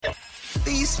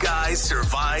These guys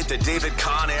survived the David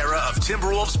Kahn era of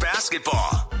Timberwolves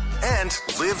basketball and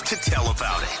live to tell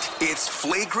about it. It's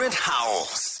Flagrant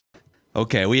Howls.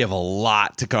 Okay, we have a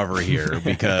lot to cover here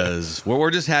because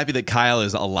we're just happy that Kyle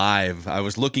is alive. I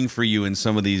was looking for you in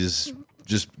some of these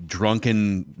just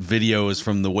drunken videos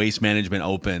from the Waste Management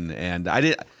Open, and I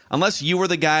did. Unless you were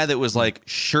the guy that was like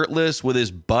shirtless with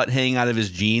his butt hanging out of his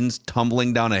jeans,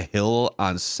 tumbling down a hill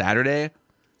on Saturday,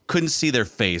 couldn't see their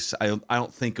face. I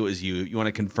don't think it was you. You want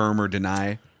to confirm or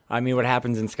deny? I mean, what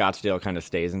happens in Scottsdale kind of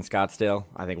stays in Scottsdale.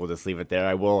 I think we'll just leave it there.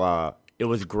 I will. It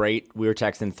was great. We were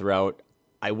texting throughout.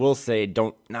 I will say,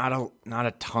 not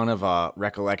a ton of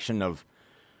recollection of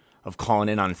calling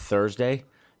in on Thursday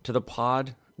to the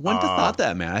pod. Wouldn't have thought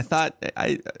that, man. I thought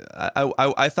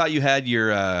I thought you had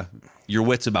your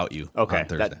wits about you. Okay, on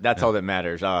Thursday. That's all that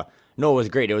matters. No, it was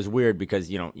great. It was weird because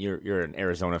you're an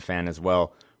Arizona fan as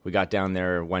well. We got down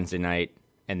there Wednesday night,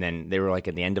 and then they were like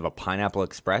at the end of a Pineapple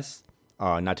Express,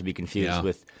 not to be confused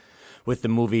with the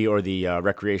movie or the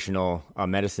recreational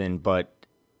medicine, but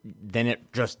then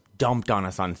it just dumped on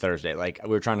us on Thursday. Like,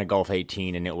 we were trying to golf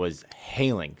 18, and it was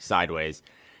hailing sideways.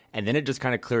 And then it just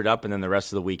kind of cleared up, and then the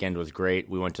rest of the weekend was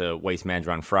great. We went to Waste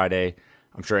Management on Friday.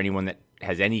 I'm sure anyone that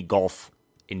has any golf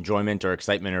enjoyment or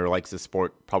excitement or likes the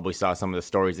sport probably saw some of the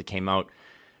stories that came out.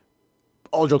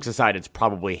 All jokes aside, it's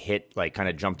probably hit, like, kind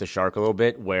of jumped the shark a little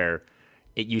bit, where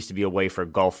it used to be a way for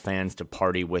golf fans to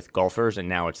party with golfers, and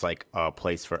now it's like a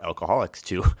place for alcoholics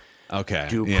to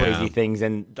do crazy things.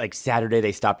 And like Saturday,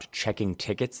 they stopped checking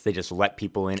tickets. They just let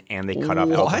people in, and they cut off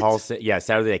alcohol.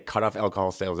 Saturday they cut off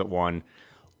alcohol sales at 1,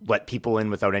 let people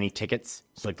in without any tickets.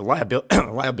 So like the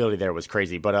liability there was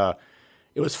crazy, but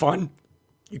it was fun.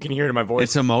 You can hear it in my voice.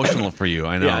 It's emotional for you,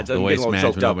 I know. Yeah, the Waste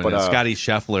Management Open. Scotty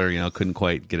Scheffler, couldn't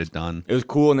quite get it done. It was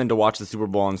cool, and then to watch the Super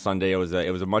Bowl on Sunday, it was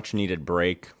a much needed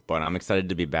break. But I'm excited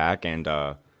to be back and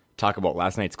talk about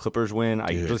last night's Clippers win.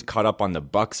 I just caught up on the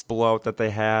Bucks blowout that they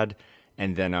had,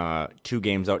 and then 2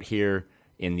 games out here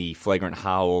in the Flagrant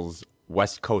Howls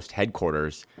West Coast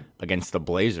headquarters against the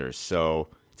Blazers. So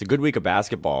it's a good week of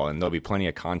basketball, and there'll be plenty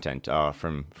of content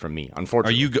from me.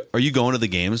 Unfortunately, are you going to the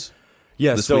games?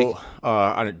 Yeah, so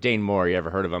Dane Moore, you ever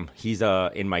heard of him? He's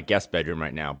in my guest bedroom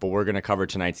right now, but we're going to cover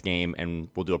tonight's game, and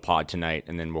we'll do a pod tonight,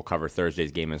 and then we'll cover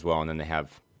Thursday's game as well, and then they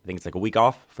have, I think it's like a week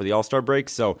off for the All-Star break,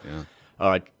 so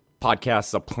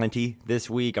podcasts aplenty this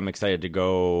week. I'm excited to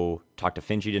go talk to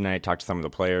Finchie tonight, talk to some of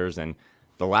the players, and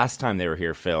the last time they were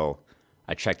here, Phil,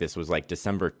 I checked this, was like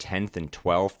December 10th and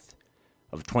 12th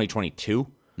of 2022,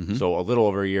 so a little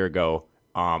over a year ago,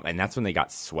 and that's when they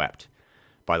got swept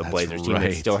by the Blazers team.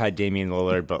 They still had Damian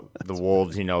Lillard, but the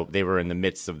Wolves, they were in the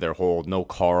midst of their whole no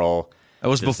Carl. That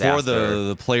was disaster. Before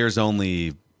the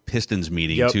players-only Pistons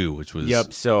meeting, too, which was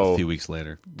a few weeks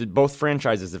later. Both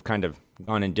franchises have kind of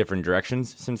gone in different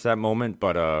directions since that moment,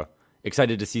 but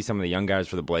excited to see some of the young guys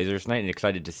for the Blazers tonight, and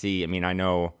excited to see, I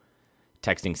know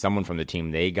texting someone from the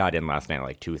team, they got in last night at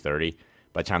like 2:30.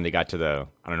 By the time they got to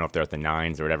I don't know if they're at the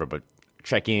 9s or whatever, but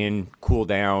check in, cool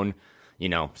down,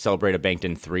 celebrate a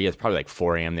banked-in 3. It's probably like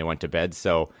 4 a.m. they went to bed.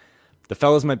 So the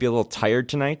fellas might be a little tired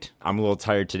tonight. I'm a little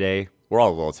tired today. We're all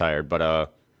a little tired. But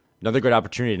another good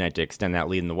opportunity tonight to extend that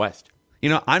lead in the West.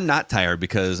 I'm not tired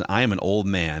because I am an old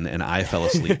man and I fell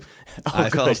asleep.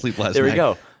 I fell asleep last night. There we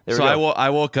go.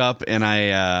 I woke up and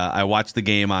I watched the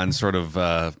game on sort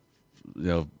of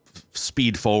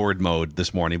speed forward mode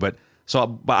this morning. But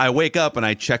I wake up and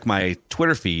I check my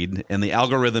Twitter feed, and the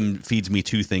algorithm feeds me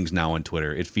 2 things now on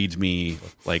Twitter. It feeds me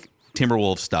like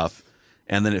Timberwolves stuff,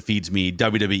 and then it feeds me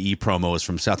WWE promos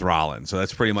from Seth Rollins. So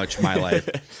that's pretty much my life,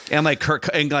 and like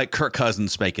Kirk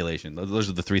Cousins speculation. Those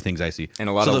are the 3 things I see, and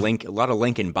a lot of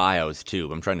link in bios too.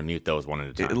 I'm trying to mute those one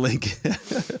at a time.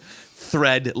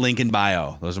 Thread link in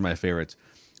bio. Those are my favorites.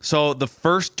 So the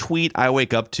first tweet I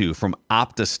wake up to from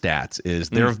OptaStats is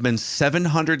there have been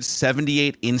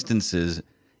 778 instances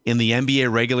in the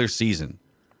NBA regular season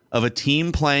of a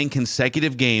team playing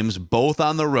consecutive games both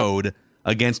on the road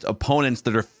against opponents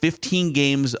that are 15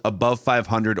 games above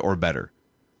 500 or better.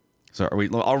 So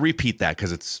I'll repeat that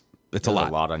because it's a lot.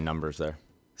 A lot of numbers there.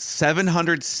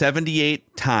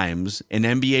 778 times in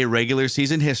NBA regular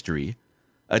season history,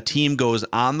 a team goes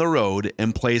on the road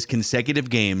and plays consecutive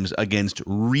games against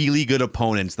really good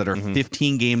opponents that are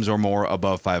 15 games or more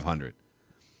above 500.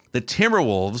 The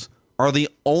Timberwolves are the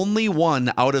only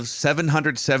one out of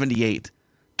 778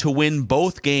 to win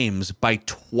both games by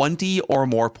 20 or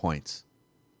more points.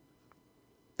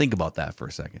 Think about that for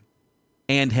a second.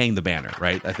 And hang the banner,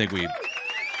 right? I think we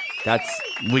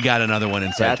got another one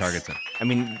inside target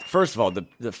center. First of all,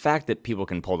 the fact that people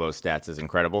can pull those stats is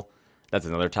incredible. That's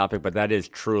another topic, but that is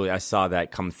truly, I saw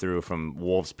that come through from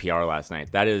Wolves PR last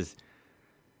night. That is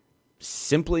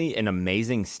simply an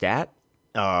amazing stat.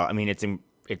 I mean,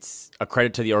 it's a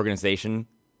credit to the organization,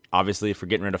 obviously, for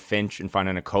getting rid of Finch and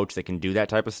finding a coach that can do that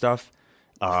type of stuff.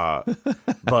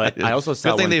 But I also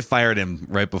saw good thing they fired him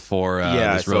right before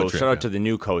this road trip. Shout out to the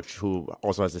new coach who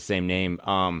also has the same name.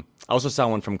 I also saw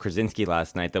one from Krasinski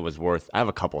last night that was worth. I have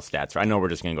a couple stats. I know we're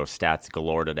just gonna go stats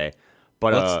galore today,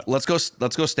 but let's go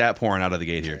stat porn out of the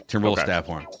gate here. Timberwolves stat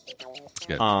porn.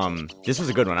 Good. This was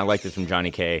a good one. I like this from Johnny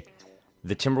K.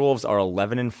 The Timberwolves are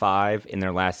 11-5 in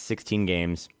their last 16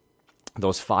 games.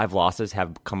 Those 5 losses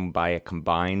have come by a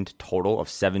combined total of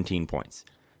 17 points.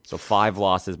 So 5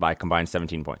 losses by a combined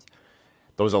 17 points.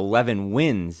 Those 11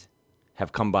 wins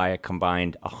have come by a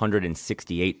combined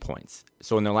 168 points.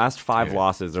 So in their last 5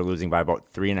 losses, they're losing by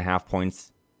about 3.5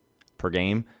 points per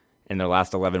game. In their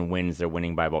last 11 wins, they're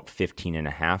winning by about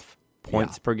 15.5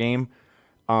 points per game.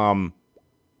 I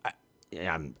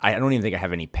don't even think I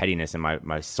have any pettiness in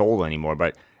my soul anymore,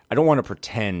 but I don't want to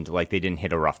pretend like they didn't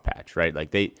hit a rough patch, right?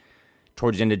 Like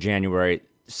towards the end of January,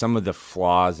 some of the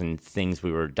flaws and things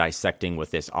we were dissecting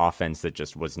with this offense that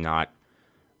just was not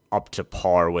up to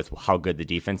par with how good the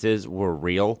defense is were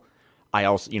real. I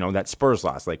also, that Spurs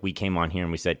loss, like we came on here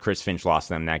and we said Chris Finch lost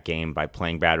them that game by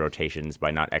playing bad rotations,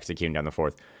 by not executing down the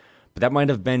fourth. But that might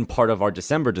have been part of our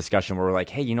December discussion where we're like,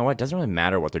 hey, you know what? It doesn't really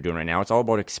matter what they're doing right now. It's all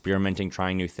about experimenting,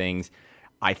 trying new things.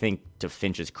 I think to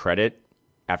Finch's credit,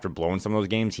 after blowing some of those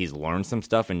games, he's learned some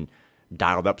stuff and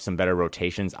dialed up some better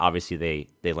rotations. Obviously,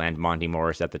 they land Monty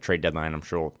Morris at the trade deadline. I'm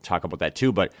sure we'll talk about that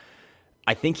too. But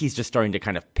I think he's just starting to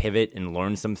kind of pivot and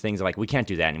learn some things. Like, we can't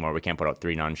do that anymore. We can't put out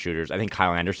 3 non-shooters. I think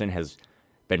Kyle Anderson has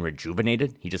been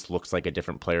rejuvenated. He just looks like a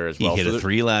different player as well. He hit a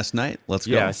 3 last night. Let's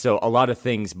go. Yeah, so a lot of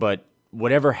things. But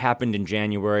whatever happened in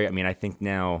January, I mean, I think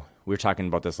now, we were talking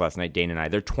about this last night, Dane and I,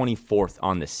 they're 24th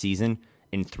on the season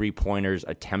in 3-pointers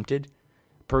attempted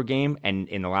per game. And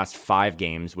in the last 5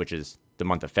 games, which is the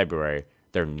month of February,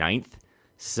 they're 9th.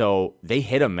 So they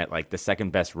hit them at like the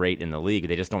second best rate in the league.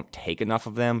 They just don't take enough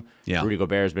of them. Yeah. Rudy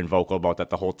Gobert has been vocal about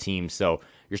that, the whole team. So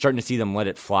you're starting to see them let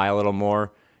it fly a little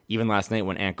more. Even last night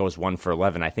when Ant goes 1 for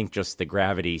 11, I think just the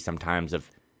gravity sometimes of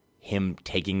him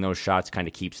taking those shots kind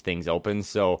of keeps things open.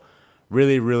 So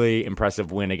really, really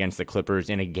impressive win against the Clippers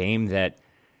in a game that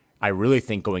I really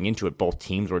think going into it, both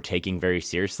teams were taking very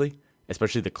seriously,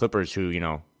 especially the Clippers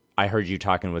who, I heard you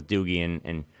talking with Doogie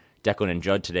and Declan and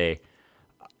Judd today.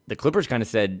 The Clippers kind of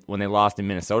said when they lost in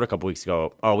Minnesota a couple weeks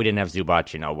ago, oh, we didn't have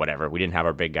Zubac, whatever. We didn't have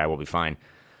our big guy. We'll be fine.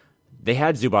 They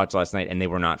had Zubac last night, and they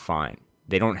were not fine.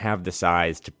 They don't have the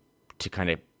size to kind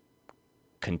of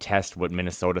contest what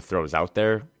Minnesota throws out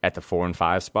there at the 4 and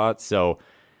 5 spots. So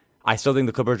I still think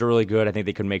the Clippers are really good. I think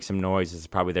they could make some noise. This is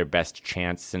probably their best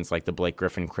chance since like the Blake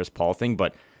Griffin, Chris Paul thing.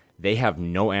 But they have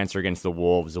no answer against the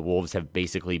Wolves. The Wolves have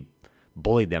basically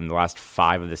bullied them the last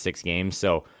 5 of the 6 games.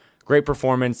 So great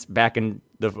performance, back in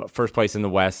the first place in the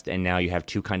West, and now you have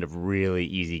 2 kind of really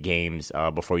easy games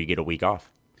before you get a week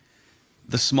off.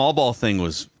 The small ball thing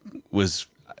was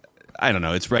I don't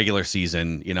know. It's regular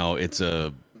season. It's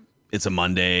a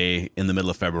Monday in the middle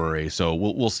of February, so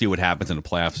we'll see what happens in a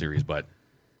playoff series. But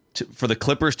for the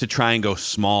Clippers to try and go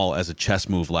small as a chess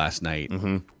move last night,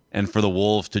 and for the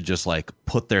Wolves to just like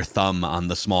put their thumb on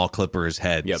the small Clippers'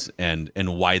 heads and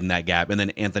widen that gap, and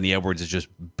then Anthony Edwards is just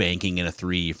banking in a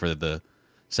 3 for the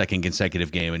second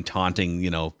consecutive game and taunting,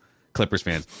 Clippers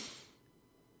fans.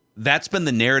 That's been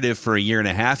the narrative for a year and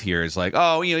a half here. It's like,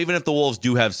 oh, even if the Wolves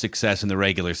do have success in the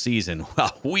regular season,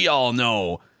 well, we all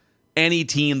know any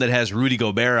team that has Rudy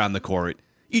Gobert on the court,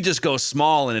 you just go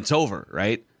small and it's over,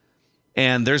 right?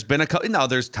 And there's been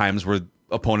there's times where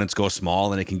opponents go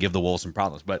small and it can give the Wolves some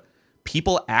problems. But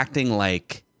people acting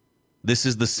like this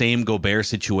is the same Gobert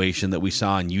situation that we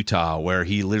saw in Utah, where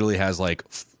he literally has like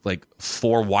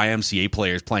 4 YMCA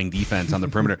players playing defense on the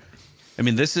perimeter. I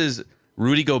mean, this is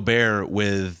Rudy Gobert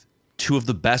with 2 of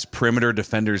the best perimeter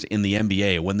defenders in the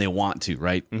NBA when they want to,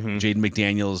 right? Jaden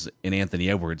McDaniels and Anthony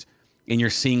Edwards. And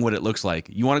you're seeing what it looks like.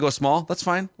 You want to go small? That's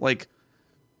fine. Like,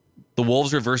 the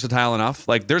Wolves are versatile enough.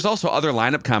 Like, there's also other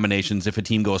lineup combinations if a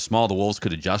team goes small the Wolves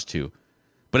could adjust to.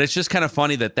 But it's just kind of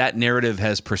funny that narrative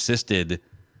has persisted,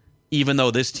 even though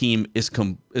this team is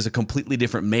a completely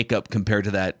different makeup compared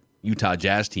to that Utah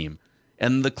Jazz team.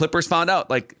 And the Clippers found out.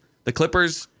 Like, the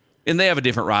Clippers, and they have a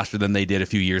different roster than they did a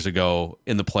few years ago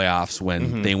in the playoffs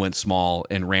when they went small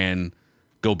and ran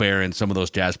Gobert and some of those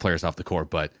Jazz players off the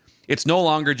court. But it's no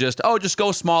longer just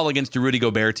go small against a Rudy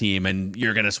Gobert team and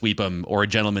you're going to sweep them, or a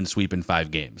gentleman sweep in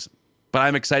 5 games. But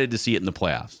I'm excited to see it in the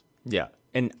playoffs. Yeah.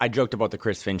 And I joked about the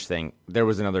Chris Finch thing. There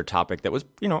was another topic that was,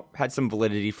 had some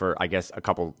validity for, I guess, a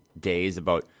couple days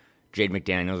about Jade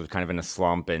McDaniels was kind of in a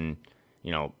slump and,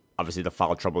 obviously the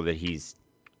foul trouble that he's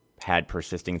had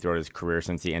persisting throughout his career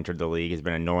since he entered the league has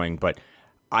been annoying. But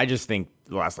I just think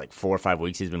the last 4 or 5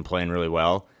 weeks he's been playing really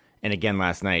well. And again,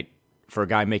 last night, for a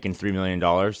guy making $3 million,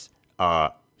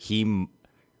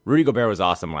 Rudy Gobert was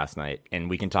awesome last night, and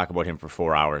we can talk about him for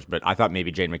 4 hours. But I thought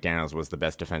maybe Jaden McDaniels was the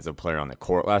best defensive player on the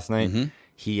court last night.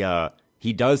 Mm-hmm.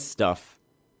 He does stuff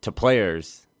to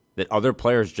players that other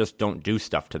players just don't do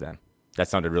stuff to them. That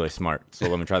sounded really smart. So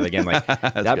let me try that again.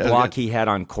 That block he had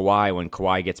on Kawhi when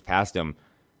Kawhi gets past him,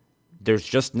 there's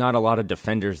just not a lot of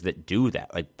defenders that do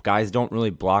that. Guys don't really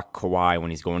block Kawhi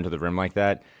when he's going to the rim like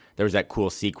that. There was that cool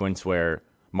sequence where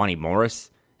Monty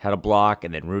Morris had a block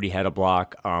and then Rudy had a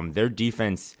block. Their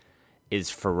defense is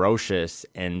ferocious,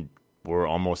 and we're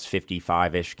almost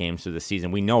 55-ish games through the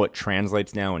season. We know it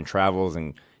translates now and travels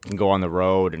and can go on the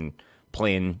road and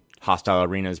play in hostile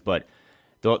arenas. But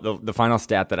the final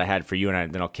stat that I had for you,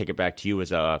 and then I'll kick it back to you, is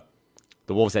the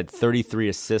Wolves had 33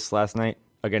 assists last night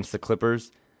against the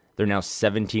Clippers. They're now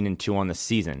 17-2 on the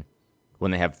season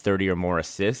when they have 30 or more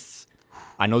assists.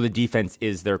 I know the defense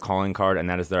is their calling card and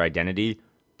that is their identity,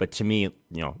 but to me,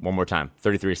 one more time,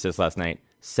 33 assists last night,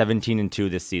 17-2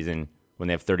 this season when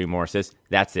they have 30 more assists.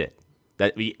 That's it.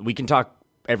 That we can talk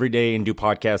every day and do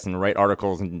podcasts and write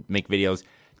articles and make videos.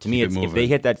 To me, if they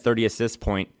hit that 30 assist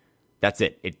point, that's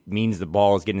it. It means the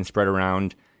ball is getting spread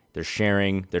around. They're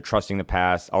sharing. They're trusting the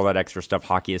pass. All that extra stuff,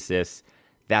 hockey assists.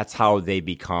 That's how they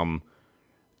become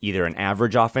either an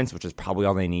average offense, which is probably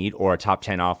all they need, or a top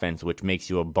 10 offense, which makes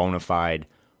you a bona fide,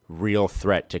 real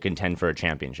threat to contend for a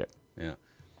championship. Yeah.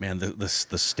 Man, the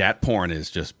stat porn is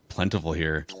just plentiful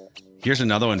here. Here's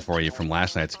another one for you from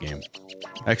last night's game.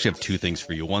 I actually have two things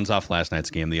for you. One's off last night's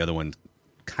game. The other one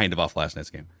kind of off last night's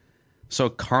game. So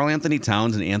Karl Anthony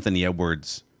Towns and Anthony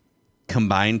Edwards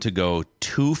combined to go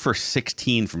 2 for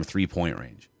 16 from 3-point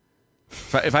range.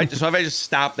 If I just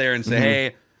stop there and say,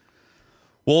 hey,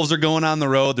 Wolves are going on the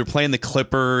road. They're playing the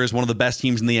Clippers, one of the best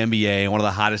teams in the NBA, one of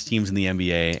the hottest teams in the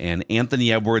NBA. And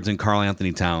Anthony Edwards and Karl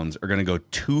Anthony Towns are going to go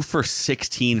 2 for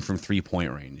 16 from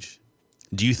 3-point range.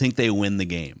 Do you think they win the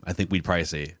game? I think we'd probably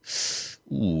say,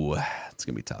 ooh, it's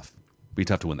going to be tough. Be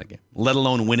tough to win that game, let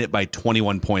alone win it by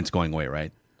 21 points going away,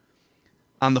 right?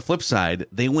 On the flip side,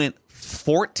 they went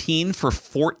 14 for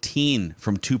 14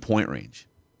 from 2-point range.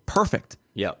 Perfect.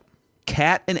 Yep.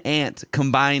 Cat and Ant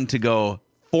combined to go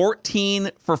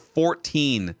 14 for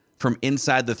 14 from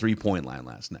inside the 3-point line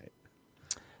last night.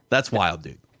 That's wild,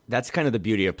 dude. That's kind of the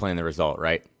beauty of playing the result,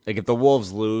 right? If the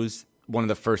Wolves lose, one of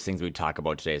the first things we talk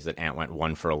about today is that Ant went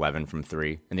 1 for 11 from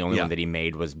 3, and the only one that he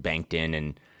made was banked in.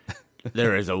 And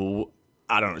there is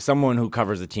someone who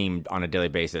covers the team on a daily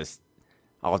basis.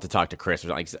 I'll have to talk to Chris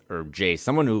or Jay,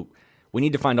 someone who we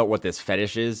need to find out what this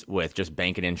fetish is with just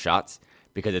banking in shots,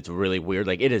 because it's really weird.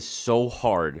 It is so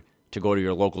hard to go to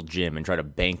your local gym and try to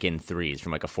bank in threes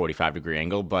from a 45-degree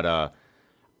angle. But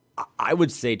I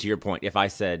would say, to your point, if I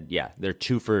said, yeah, they're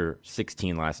 2 for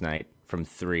 16 last night from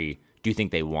 3, do you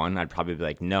think they won? I'd probably be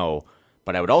like, no.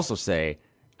 But I would also say,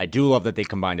 I do love that they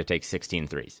combined to take 16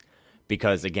 threes.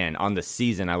 Because, again, on the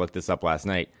season, I looked this up last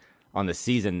night, on the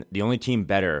season, the only team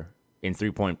better in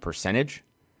three-point percentage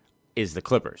is the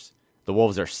Clippers. The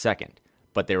Wolves are second.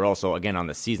 But they're also, again, on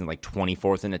the season,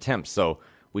 24th in attempts. So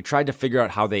we tried to figure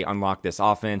out how they unlock this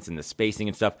offense and the spacing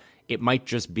and stuff. It might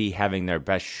just be having their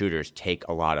best shooters take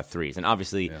a lot of threes. And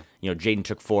obviously, Jaden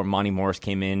took 4. Monty Morris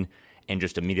came in and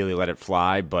just immediately let it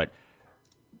fly. But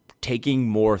taking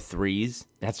more threes,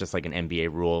 that's just an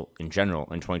NBA rule in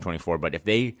general in 2024. But if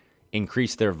they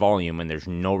increase their volume, and there's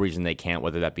no reason they can't,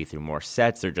 whether that be through more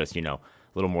sets or just, a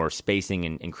little more spacing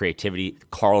and creativity.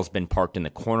 Carl's been parked in the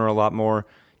corner a lot more.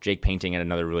 Jake Painting had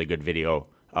another really good video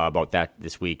about that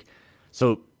this week.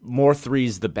 So more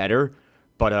threes, the better.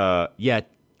 But I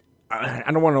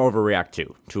don't want to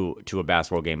overreact to a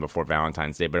basketball game before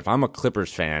Valentine's Day. But if I'm a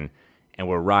Clippers fan and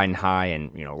we're riding high,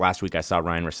 and last week I saw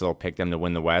Ryan Russillo pick them to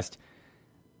win the West,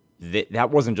 that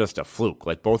wasn't just a fluke.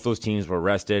 Both those teams were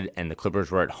rested, and the Clippers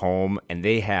were at home, and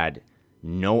they had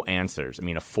no answers. I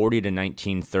mean, a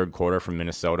 40-19 third quarter from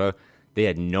Minnesota. They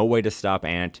had no way to stop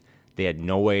Ant. They had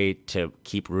no way to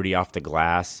keep Rudy off the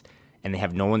glass. And they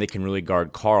have no one that can really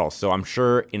guard Karl. So I'm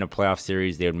sure in a playoff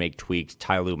series they would make tweaks.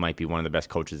 Ty Lue might be one of the best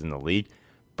coaches in the league.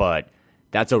 But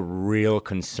that's a real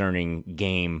concerning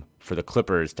game for the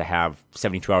Clippers to have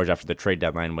 72 hours after the trade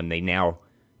deadline when they now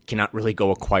cannot really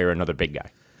go acquire another big guy.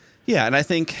 Yeah, and I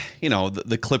think,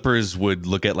 the Clippers would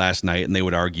look at last night and they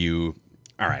would argue,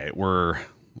 all right, we're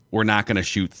not going to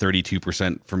shoot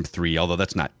 32% from 3, although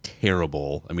that's not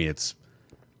terrible. I mean,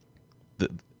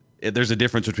 there's a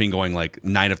difference between going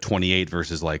 9 of 28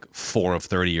 versus 4 of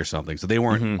 30 or something. So they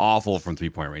weren't awful from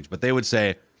 3-point range, but they would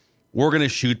say, we're going to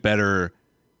shoot better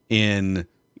in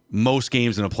most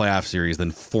games in a playoff series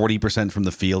than 40% from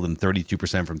the field and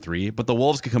 32% from three. But the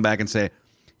Wolves could come back and say,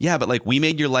 yeah, but like we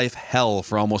made your life hell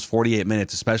for almost 48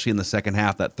 minutes, especially in the second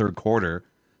half, that third quarter,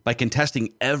 by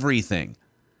contesting everything.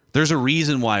 There's a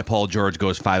reason why Paul George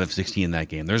goes 5 of 16 in that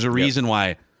game. There's a reason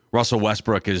why Russell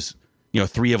Westbrook is,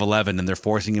 3 of 11, and they're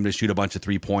forcing him to shoot a bunch of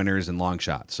 3-pointers and long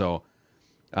shots. So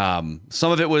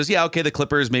some of it was, the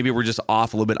Clippers maybe were just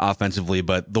off a little bit offensively,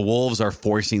 but the Wolves are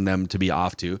forcing them to be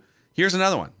off too. Here's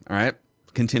another one, all right?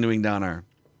 Continuing down our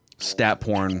stat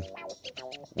porn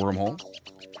wormhole.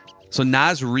 So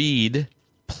Naz Reid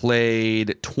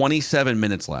played 27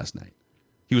 minutes last night.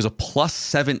 He was a plus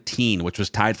 17, which was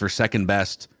tied for second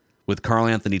best with Karl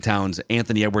Anthony Towns.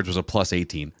 Anthony Edwards was a plus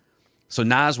 18. So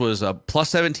Naz was a plus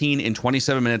 17 in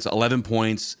 27 minutes, 11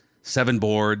 points, 7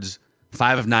 boards,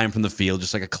 5 of 9 from the field,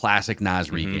 just like a classic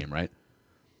Naz Reid game, right?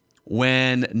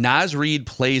 When Naz Reid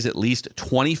plays at least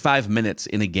 25 minutes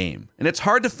in a game, and it's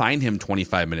hard to find him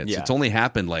 25 minutes. It's only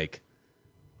happened like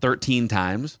 13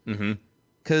 times.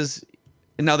 Because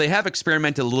now they have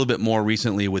experimented a little bit more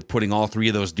recently with putting all 3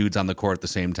 of those dudes on the court at the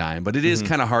same time, but it is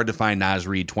kind of hard to find Naz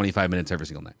Reid 25 minutes every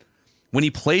single night. When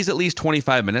he plays at least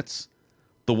 25 minutes,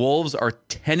 the Wolves are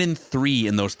 10-3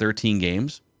 in those 13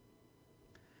 games.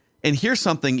 And here's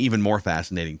something even more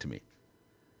fascinating to me.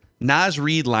 Naz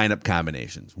Reid lineup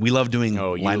combinations. We love doing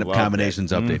lineup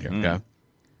combinations update here. Okay.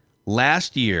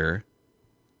 Last year,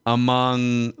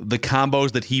 among the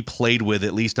combos that he played with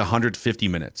at least 150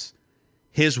 minutes,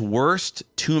 his worst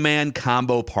 2-man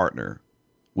combo partner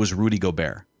was Rudy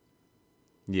Gobert.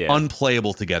 Yeah.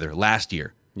 Unplayable together last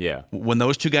year. Yeah. When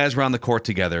those two guys were on the court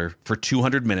together for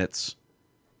 200 minutes,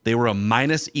 they were a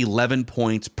minus 11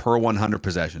 points per 100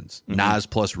 possessions. Naz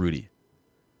plus Rudy.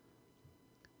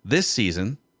 This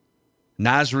season,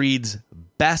 Naz Reid's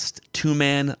best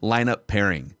 2-man lineup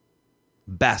pairing,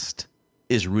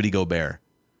 is Rudy Gobert.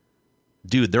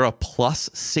 Dude, they're a plus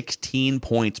 16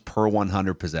 points per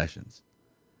 100 possessions.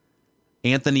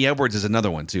 Anthony Edwards is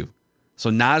another one, too. So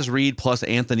Naz Reid plus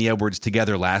Anthony Edwards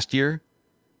together last year,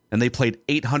 and they played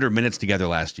 800 minutes together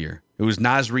last year. It was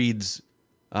Naz Reid's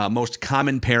most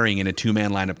common pairing in a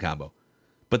 2-man lineup combo.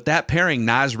 But that pairing,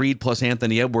 Naz Reid plus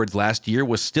Anthony Edwards last year,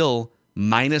 was still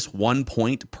minus 1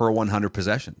 point per 100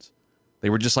 possessions. They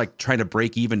were just like trying to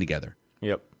break even together.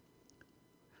 Yep.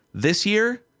 This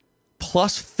year,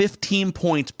 plus 15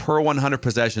 points per 100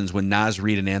 possessions when Naz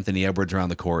Reid and Anthony Edwards are on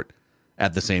the court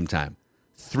at the same time.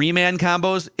 3-man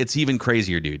combos, it's even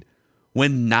crazier, dude.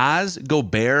 When Naz,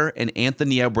 Gobert, and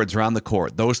Anthony Edwards are on the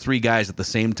court, those 3 guys at the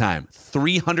same time,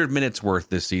 300 minutes worth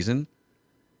this season,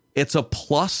 it's a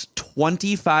plus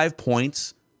 25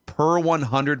 points per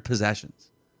 100 possessions.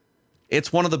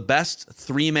 It's one of the best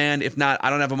 3-man, if not, I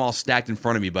don't have them all stacked in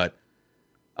front of me, but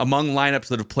among lineups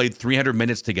that have played 300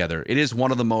 minutes together, it is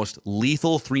one of the most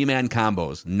lethal 3-man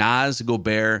combos, Naz,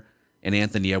 Gobert, and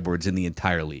Anthony Edwards in the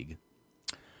entire league.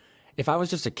 If I was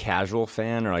just a casual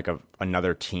fan or like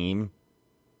another team,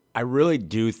 I really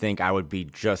do think I would be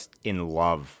just in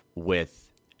love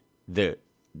with the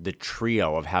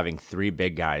trio of having 3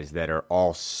 big guys that are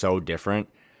all so different,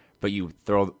 but you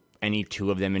throw any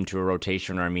 2 of them into a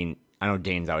rotation, or I know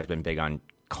Dane's always been big on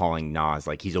calling Naz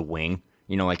like he's a wing.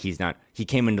 Like he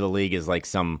came into the league as like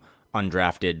some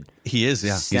undrafted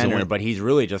center, but he's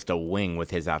really just a wing with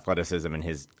his athleticism and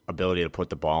his ability to put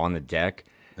the ball on the deck.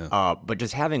 Yeah. But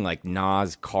just having like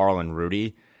Naz, Karl, and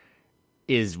Rudy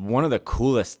is one of the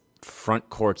coolest front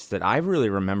courts that I really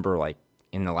remember like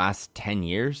in the last 10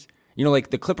 years.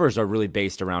 Like the Clippers are really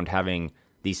based around having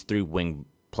these 3 wing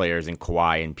players in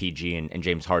Kawhi and PG and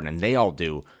James Harden, and they all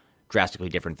do drastically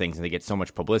different things, and they get so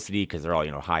much publicity because they're all,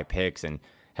 high picks and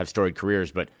have storied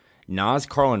careers. But Naz,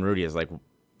 Karl, and Rudy is like,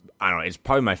 I don't know, it's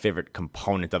probably my favorite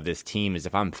component of this team is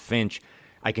if I'm Finch,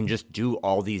 I can just do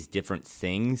all these different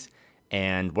things.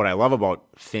 And what I love about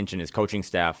Finch and his coaching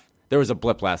staff, there was a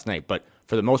blip last night, but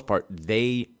for the most part,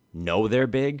 they know they're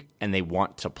big and they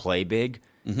want to play big.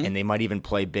 And they might even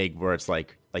play big where it's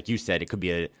like you said, it could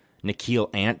be a Nikhil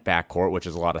Ant backcourt, which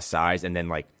is a lot of size, and then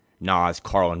like Naz,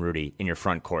 Karl, and Rudy in your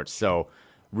front court. So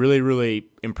really, really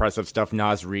impressive stuff.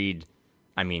 Naz Reid,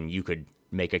 you could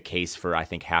make a case for, I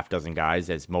think, half dozen guys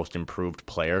as most improved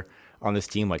player on this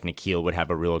team. Like Nikhil would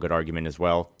have a real good argument as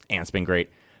well. Ant's been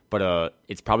great. But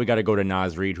it's probably got to go to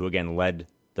Naz Reid, who again led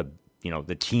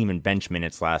the team in bench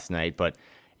minutes last night. But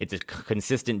it's a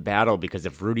consistent battle because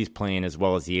if Rudy's playing as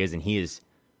well as he is, and he is,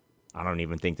 I don't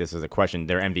even think this is a question,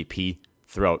 their MVP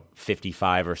throughout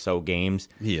 55 or so games.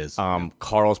 He is.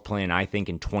 Karl's playing, I think,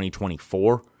 in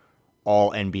 2024,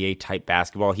 all NBA type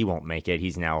basketball. He won't make it.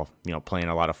 He's now playing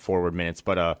a lot of forward minutes.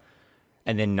 But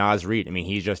and then Naz Reid,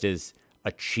 he just is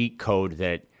a cheat code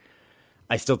that.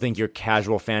 I still think your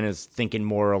casual fan is thinking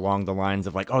more along the lines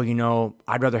of like, oh,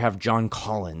 I'd rather have John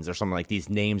Collins or something like these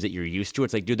names that you're used to.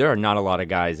 It's like, dude, there are not a lot of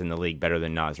guys in the league better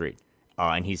than Naz Reid.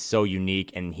 And he's so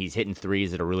unique, and he's hitting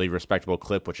threes at a really respectable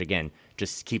clip, which, again,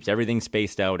 just keeps everything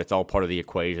spaced out. It's all part of the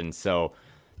equation. So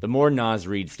the more Naz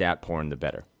Reid stat porn, the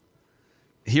better.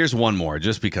 Here's one more,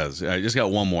 just because. I just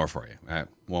got one more for you. All right,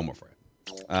 one more for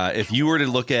you. If you were to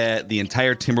look at the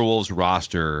entire Timberwolves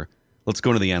roster, let's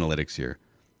go to the analytics here.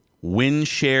 Win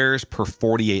shares per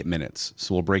 48 minutes.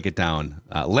 So we'll break it down.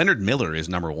 Leonard Miller is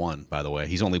number one, by the way.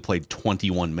 He's only played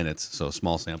 21 minutes, so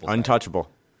small sample size. Untouchable.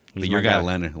 But your guy,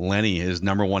 Lenny, is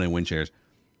number one in win shares.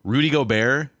 Rudy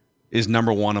Gobert is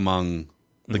number one among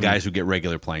the guys who get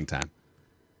regular playing time.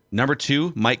 Number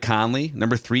two, Mike Conley.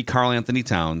 Number three, Karl Anthony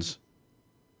Towns.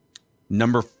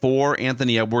 Number four,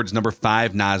 Anthony Edwards. Number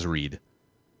five, Naz Reid.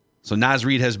 So Naz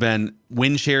Reid has been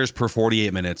win shares per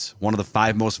 48 minutes, one of the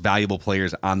five most valuable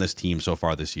players on this team so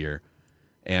far this year.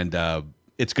 And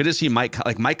it's good to see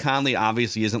Mike Conley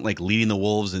obviously isn't like leading the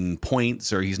Wolves in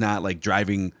points, or he's not like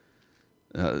driving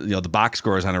the box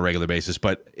scores on a regular basis,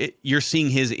 but you're seeing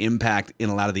his impact in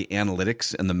a lot of the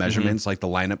analytics and the measurements, like the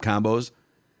lineup combos.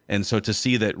 And so to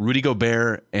see that Rudy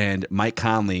Gobert and Mike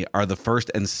Conley are the first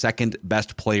and second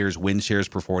best players win shares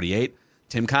per 48,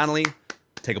 Tim Connolly,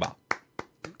 take a bow.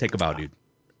 Take a bow, dude.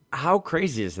 How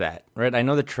crazy is that, right? I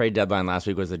know the trade deadline last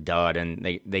week was a dud,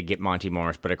 and they get Monty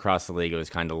Morris, but across the league it was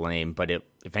kind of lame. But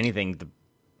if anything,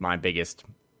 my biggest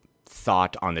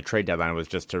thought on the trade deadline was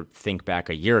just to think back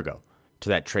a year ago to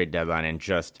that trade deadline, and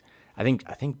just I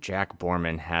think Jack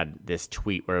Borman had this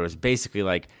tweet where it was basically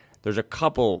like there's a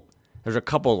couple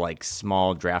like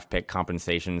small draft pick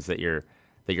compensations that you're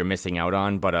missing out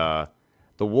on, but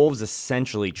the Wolves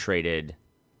essentially traded.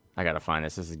 I gotta find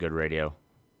this. This is good radio.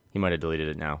 He might have deleted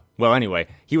it now. Well, anyway,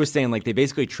 he was saying like they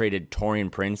basically traded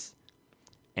Taurean Prince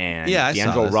and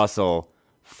D'Angelo Russell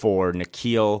for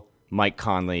Nikhil, Mike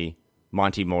Conley,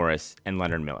 Monty Morris, and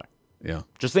Leonard Miller. Yeah.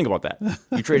 Just think about that.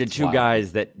 You traded two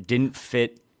guys that didn't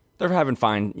fit. They're having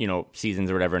fine, seasons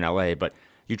or whatever in LA, but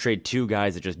you trade two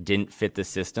guys that just didn't fit the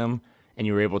system, and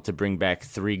you were able to bring back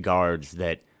three guards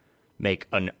that make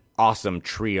an awesome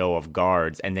trio of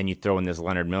guards, and then you throw in this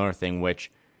Leonard Miller thing,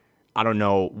 which I don't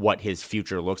know what his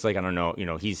future looks like. I don't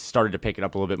know. He's started to pick it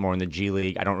up a little bit more in the G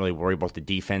League. I don't really worry about the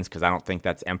defense because I don't think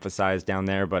that's emphasized down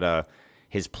there. But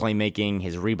his playmaking,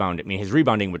 his rebounding. I mean, his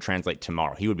rebounding would translate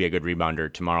tomorrow. He would be a good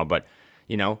rebounder tomorrow. But,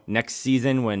 next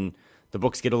season when the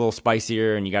books get a little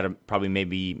spicier and you got to probably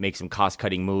maybe make some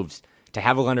cost-cutting moves, to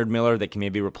have a Leonard Miller that can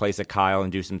maybe replace a Kyle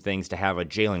and do some things, to have a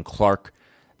Jalen Clark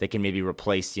that can maybe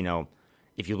replace,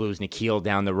 if you lose Nikhil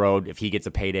down the road, if he gets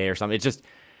a payday or something. It's just...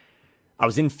 I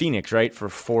was in Phoenix, right, for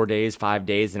 5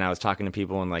 days, and I was talking to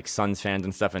people and like Suns fans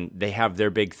and stuff, and they have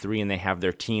their big three and they have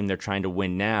their team. They're trying to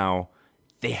win now.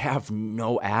 They have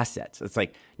no assets. It's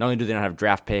like not only do they not have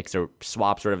draft picks or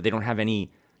swaps or whatever, they don't have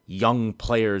any young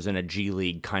players in a G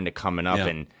League kind of coming up. Yeah.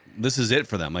 And this is it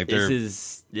for them. Like they're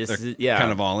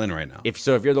kind of all in right now. If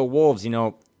you're the Wolves,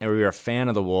 and you're a fan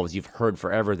of the Wolves, you've heard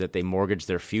forever that they mortgage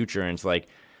their future, and it's like.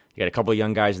 You got a couple of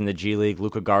young guys in the G League.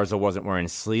 Luka Garza wasn't wearing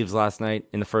sleeves last night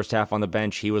in the first half on the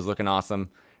bench. He was looking awesome.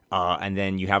 And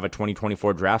then you have a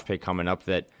 2024 draft pick coming up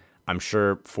that I'm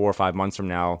sure 4 or 5 months from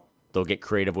now they'll get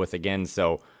creative with again.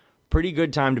 So pretty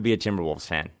good time to be a Timberwolves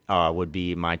fan would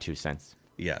be my 2 cents.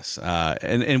 Yes.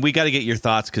 And we got to get your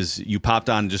thoughts because you popped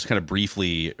on just kind of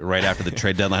briefly right after the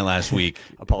trade deadline last week.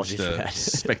 Apologies for that.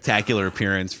 Spectacular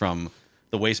appearance from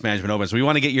the Waste Management Open. So we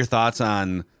want to get your thoughts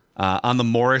on the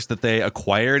Morris that they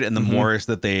acquired and the Morris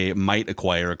that they might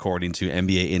acquire, according to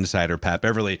NBA insider Pat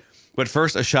Beverly. But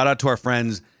first, a shout out to our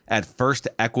friends at First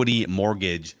Equity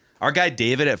Mortgage. Our guy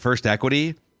David at First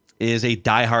Equity is a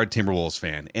diehard Timberwolves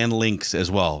fan and Lynx as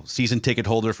well. Season ticket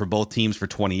holder for both teams for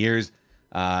 20 years.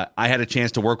 I had a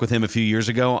chance to work with him a few years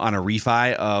ago on a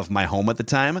refi of my home at the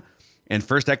time, and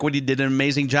First Equity did an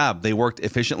amazing job. They worked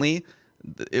efficiently.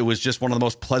 It was just one of the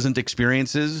most pleasant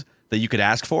experiences that you could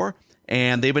ask for.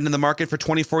 And they've been in the market for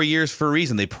 24 years for a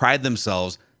reason. They pride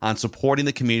themselves on supporting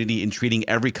the community and treating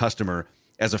every customer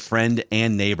as a friend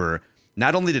and neighbor.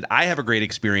 Not only did I have a great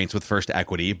experience with First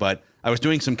Equity, but I was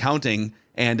doing some counting,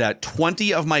 and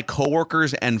 20 of my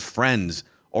coworkers and friends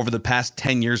over the past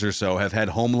 10 years or so have had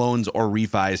home loans or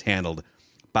refis handled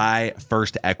by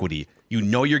First Equity. You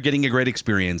know you're getting a great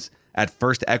experience at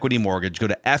First Equity Mortgage. Go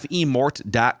to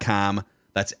femort.com.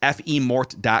 That's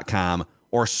femort.com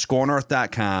or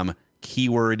scorenorth.com.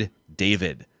 Keyword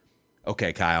David.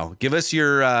 Okay, Kyle, give us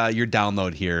your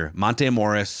download here. Monte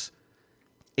Morris,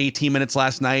 18 minutes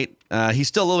last night. He's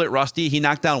still a little bit rusty. He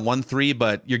knocked down 1 3,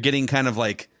 but you're getting kind of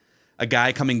like a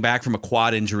guy coming back from a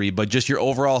quad injury, but just your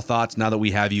overall thoughts now that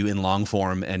we have you in long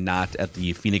form and not at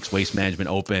the Phoenix Waste Management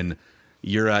Open.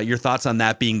 Your thoughts on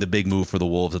that being the big move for the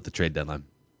Wolves at the trade deadline?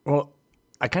 Well,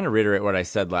 I kind of reiterate what I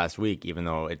said last week, even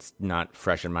though it's not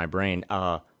fresh in my brain,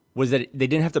 was that they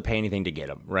didn't have to pay anything to get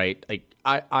him, right? Like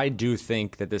I do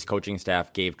think that this coaching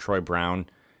staff gave Troy Brown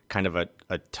kind of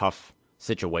a tough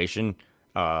situation.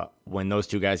 When those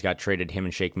two guys got traded, him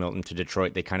and Shake Milton, to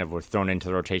Detroit, they kind of were thrown into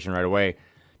the rotation right away.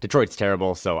 Detroit's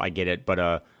terrible, so I get it. But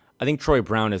I think Troy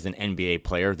Brown is an NBA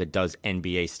player that does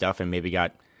NBA stuff and maybe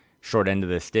got short end of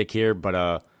the stick here. But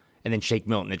and then Shake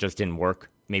Milton, it just didn't work.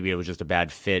 Maybe it was just a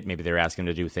bad fit. Maybe they were asking him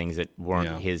to do things that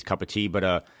weren't his cup of tea.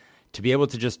 But to be able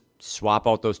to just swap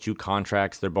out those two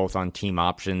contracts, they're both on team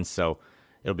options, so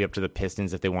it'll be up to the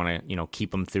Pistons if they want to,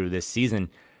 keep them through this season.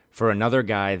 For another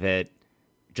guy that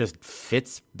just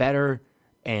fits better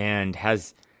and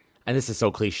has, and this is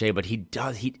so cliche, but you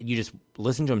just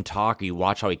listen to him talk, or you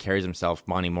watch how he carries himself,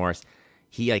 Monty Morris,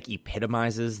 he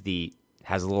epitomizes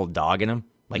has a little dog in him.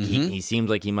 Like he seems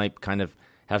like he might kind of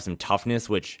have some toughness,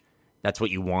 which that's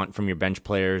what you want from your bench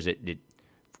players. It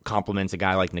complements a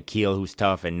guy like Nikhil, who's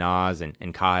tough, and Nas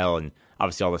and Kyle, and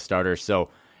obviously all the starters. So,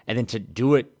 and then to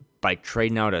do it by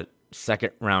trading out a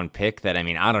second round pick that,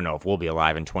 I don't know if we'll be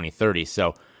alive in 2030.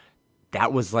 So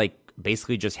that was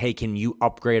basically just, hey, can you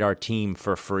upgrade our team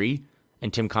for free?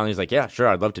 And Tim Connelly's like, yeah, sure,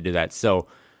 I'd love to do that. So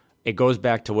it goes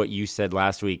back to what you said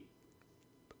last week.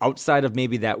 Outside of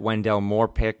maybe that Wendell Moore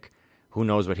pick, who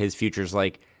knows what his future's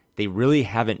like, they really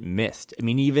haven't missed.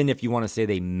 Even if you want to say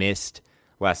they missed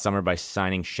last summer by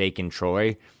signing Shake and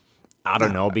Troy, I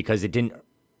don't know, because it didn't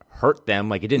hurt them.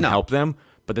 It didn't help them,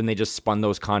 but then they just spun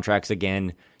those contracts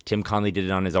again. Tim Connelly did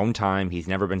it on his own time. He's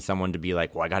never been someone to be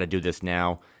like, well, I got to do this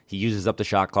now. He uses up the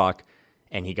shot clock,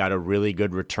 and he got a really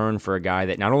good return for a guy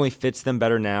that not only fits them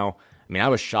better now. I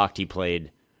was shocked he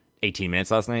played 18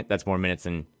 minutes last night. That's more minutes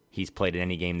than he's played in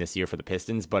any game this year for the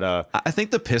Pistons. But I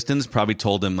think the Pistons probably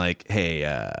told him,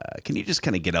 hey, can you just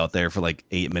kind of get out there for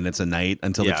 8 minutes a night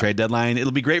until the trade deadline?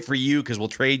 It'll be great for you because we'll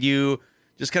trade you.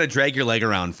 Just kind of drag your leg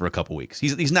around for a couple weeks.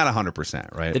 He's not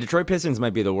 100%, right? The Detroit Pistons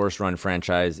might be the worst run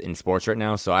franchise in sports right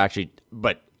now. So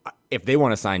but if they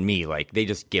want to sign me, they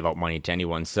just give out money to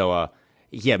anyone. So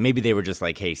maybe they were just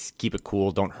like, hey, keep it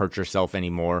cool, don't hurt yourself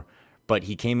anymore. But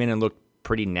he came in and looked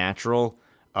pretty natural.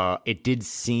 It did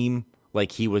seem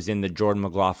like he was in the Jordan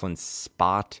McLaughlin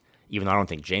spot, even though I don't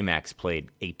think J-Max played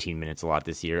 18 minutes a lot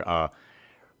this year.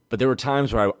 But there were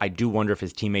times where I do wonder if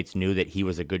his teammates knew that he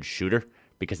was a good shooter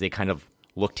because they kind of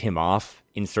looked him off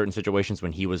in certain situations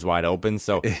when he was wide open.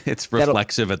 So it's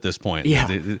reflexive at this point. Yeah.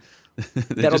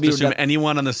 They just assume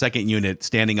anyone on the second unit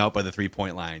standing out by the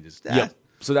 3-point line.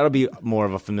 So that'll be more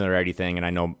of a familiarity thing. And I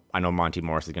know Monty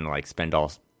Morris is going to spend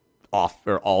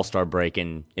all-star break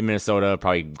in Minnesota,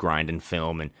 probably grinding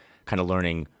film and kind of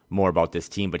learning more about this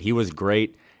team. But he was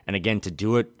great. And again, to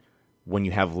do it when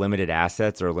you have limited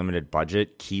assets or a limited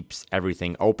budget keeps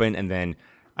everything open. And then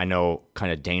I know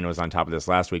kind of Dane was on top of this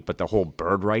last week, but the whole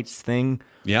bird rights thing,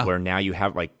 where now you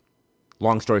have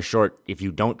long story short, if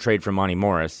you don't trade for Monty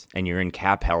Morris and you're in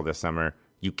cap hell this summer,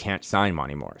 you can't sign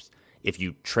Monty Morris. If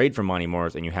you trade for Monty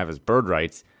Morris and you have his bird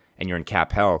rights and you're in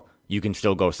cap hell, you can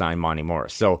still go sign Monty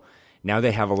Morris. So now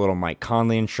they have a little Mike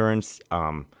Conley insurance.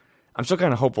 I'm still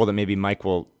kind of hopeful that maybe Mike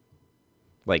will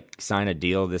sign a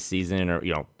deal this season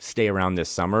or stay around this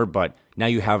summer. But now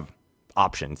you have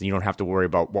options. You don't have to worry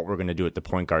about what we're going to do at the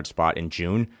point guard spot in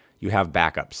June. You have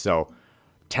backups. So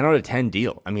 10 out of 10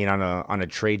 deal. On a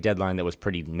trade deadline that was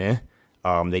pretty meh.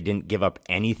 They didn't give up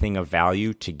anything of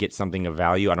value to get something of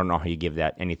value. I don't know how you give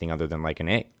that anything other than an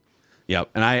A. Yeah,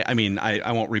 and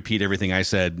I won't repeat everything I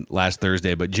said last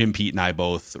Thursday, but Jim, Pete, and I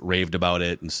both raved about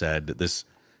it and said this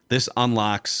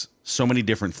unlocks so many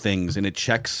different things, and it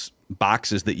checks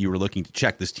boxes that you were looking to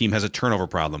check. This team has a turnover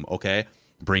problem. Okay,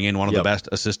 bring in one of the best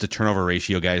assist-to-turnover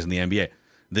ratio guys in the NBA.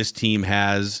 This team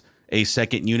has a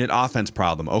second-unit offense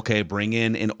problem. Okay, bring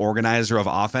in an organizer of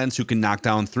offense who can knock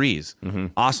down threes. Mm-hmm.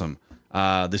 Awesome.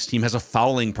 This team has a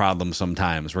fouling problem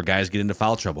sometimes where guys get into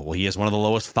foul trouble. Well, he has one of the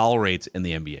lowest foul rates in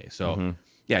the NBA. So,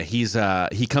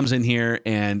 he comes in here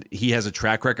and he has a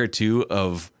track record, too,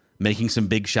 of making some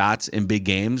big shots in big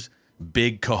games.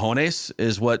 Big cojones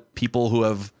is what people who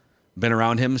have been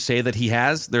around him say that he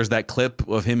has. There's that clip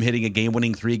of him hitting a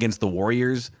game-winning three against the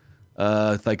Warriors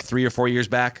 3 or 4 years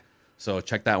back. So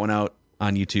check that one out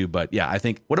on YouTube. But, I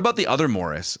think – what about the other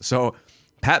Morris? So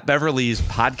Pat Beverly's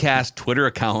podcast Twitter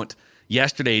account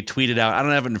yesterday tweeted out – I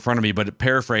don't have it in front of me, but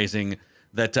paraphrasing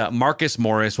that Marcus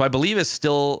Morris, who I believe is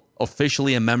still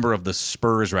officially a member of the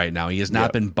Spurs right now. He has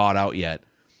not been bought out yet.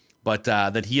 but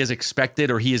that he is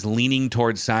expected or he is leaning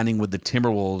towards signing with the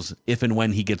Timberwolves if and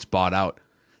when he gets bought out.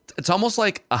 It's almost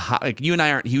like you and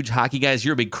I aren't huge hockey guys.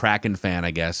 You're a big Kraken fan,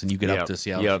 I guess, and you get up to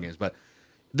Seattle games. But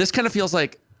this kind of feels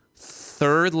like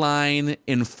third line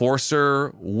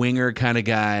enforcer winger kind of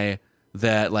guy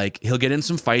that like he'll get in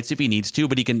some fights if he needs to,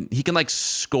 but he can like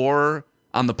score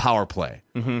on the power play.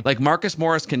 Like Marcus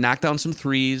Morris can knock down some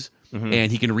threes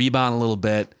and he can rebound a little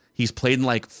bit. He's played in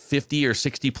like 50 or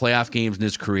 60 playoff games in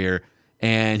his career,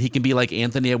 and he can be like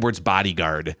Anthony Edwards'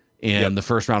 bodyguard in the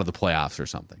first round of the playoffs or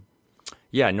something.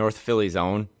 Yeah, North Philly's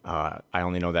own. I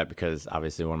only know that because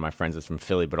obviously one of my friends is from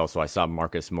Philly, but also I saw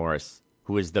Marcus Morris,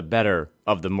 who is the better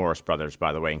of the Morris brothers,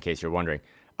 by the way, in case you're wondering,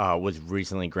 was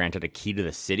recently granted a key to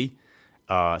the city.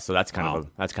 So that's kind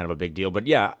of a big deal. But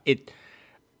yeah,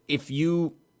 it's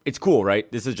cool, right?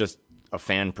 This is just a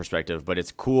fan perspective, but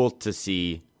it's cool to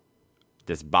see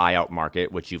this buyout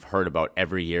market, which you've heard about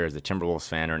every year as a Timberwolves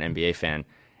fan or an NBA fan.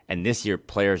 And this year,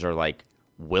 players are like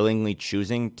willingly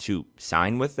choosing to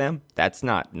sign with them. That's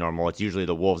not normal. It's usually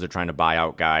the Wolves are trying to buy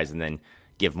out guys and then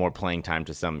give more playing time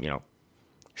to some,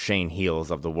 Shane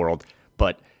Heels of the world.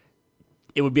 But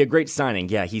it would be a great signing.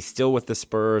 Yeah, he's still with the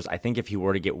Spurs. I think if he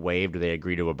were to get waived, or they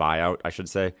agree to a buyout, I should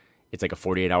say, it's like a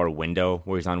 48-hour window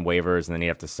where he's on waivers and then he'd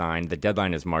have to sign. The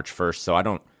deadline is March 1st, so I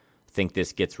don't think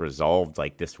this gets resolved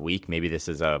like this week. Maybe this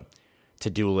is a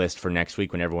to-do list for next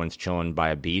week when everyone's chilling by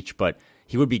a beach. But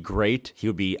he would be great. He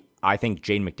would be, I think,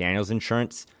 Jaden McDaniels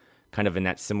insurance, kind of in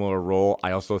that similar role.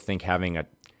 I also think having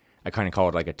I kind of call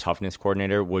it like a toughness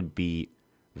coordinator would be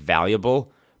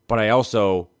valuable. But I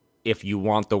also, if you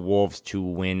want the Wolves to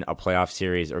win a playoff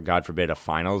series or, God forbid, a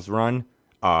finals run,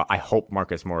 I hope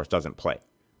Marcus Morris doesn't play.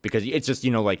 Because it's just,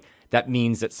 that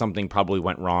means that something probably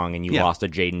went wrong and you lost a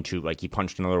Jaden to, like, he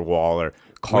punched another wall or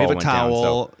Carl went towel. Down.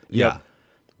 So, yeah.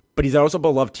 But he's also a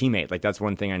beloved teammate. Like, that's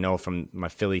one thing I know from my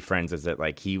Philly friends is that,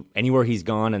 like, anywhere he's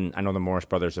gone, and I know the Morris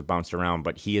brothers have bounced around,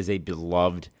 but he is a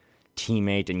beloved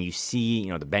teammate. And you see,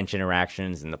 the bench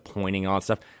interactions and the pointing and all that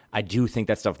stuff. I do think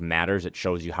that stuff matters. It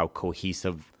shows you how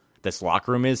cohesive this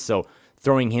locker room is. So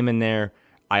throwing him in there,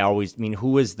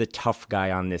 who is the tough guy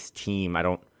on this team? I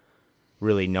don't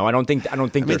really know. I don't think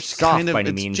they're soft by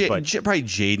any means. But probably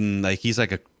Jaden. Like he's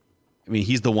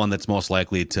he's the one that's most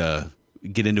likely to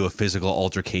get into a physical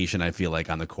altercation. I feel like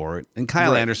on the court, and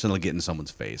Kyle Anderson will get in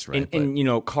someone's face, right?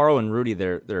 And Carl and Rudy,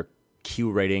 their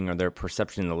Q rating or their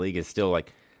perception in the league is still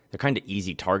like they're kind of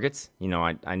easy targets.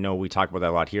 I know we talk about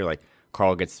that a lot here. Like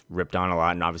Carl gets ripped on a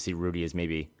lot, and obviously Rudy is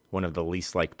maybe one of the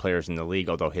least liked players in the league.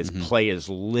 Although his play is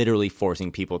literally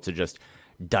forcing people to just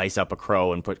dice up a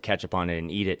crow and put ketchup on it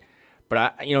and eat it.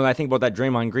 But I think about that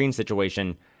Draymond Green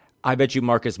situation. I bet you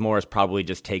Marcus Morris probably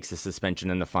just takes the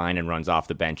suspension and the fine and runs off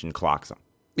the bench and clocks him.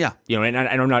 Yeah. And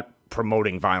I'm not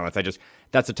promoting violence.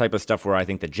 That's the type of stuff where I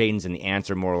think the Jadens and the Ants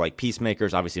are more like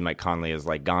peacemakers. Obviously, Mike Conley is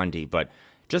like Gandhi, but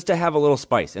just to have a little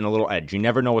spice and a little edge. You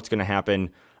never know what's going to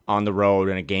happen on the road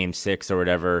in a game 6 or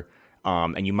whatever.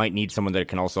 And you might need someone that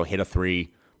can also hit a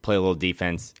three, play a little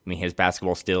defense. His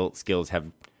basketball skills have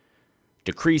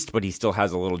decreased, but he still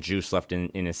has a little juice left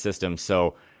in his system.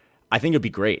 So I think it'd be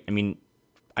great.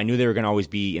 I knew they were going to always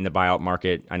be in the buyout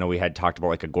market. I know we had talked about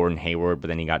like a Gordon Hayward, but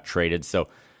then he got traded. So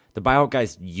the buyout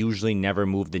guys usually never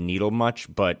move the needle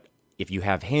much. But if you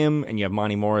have him and you have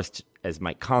Monty Morris as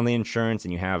Mike Conley insurance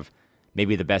and you have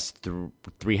maybe the best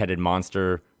three-headed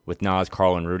monster with Nas,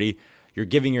 Carl, and Rudy, you're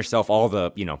giving yourself all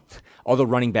the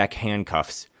running back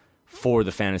handcuffs for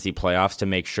the fantasy playoffs to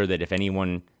make sure that if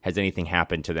anyone has anything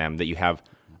happen to them, that you have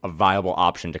a viable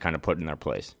option to kind of put in their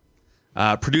place.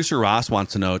 Producer Ross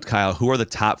wants to know, Kyle, who are the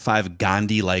top 5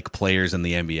 Gandhi-like players in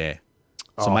the NBA?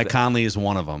 So Mike Conley is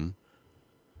one of them.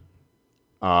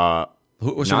 So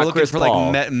we're looking for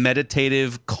like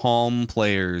meditative, calm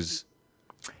players.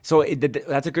 So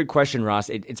that's a good question, Ross.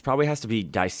 It probably has to be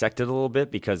dissected a little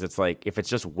bit because it's like if it's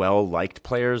just well-liked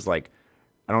players, like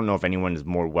I don't know if anyone is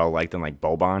more well-liked than like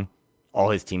Boban. All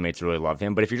his teammates really love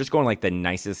him. But if you're just going like the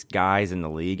nicest guys in the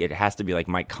league, it has to be like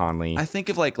Mike Conley. I think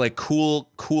of like cool,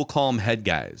 calm head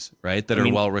guys, right? That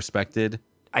are well respected.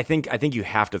 I think you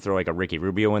have to throw like a Ricky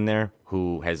Rubio in there,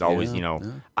 who has always,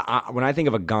 when I think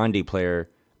of a Gandhi player,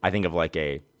 I think of like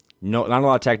not a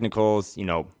lot of technicals,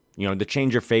 the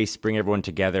change your face, bring everyone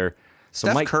together. So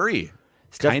Steph Curry.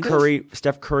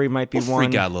 Steph Curry might be one.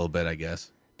 Freak out a little bit, I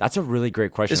guess. That's a really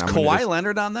great question. Is Kawhi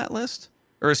Leonard on that list?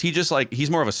 Or is he just like, he's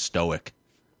more of a stoic?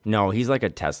 No, he's like a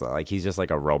Tesla. Like he's just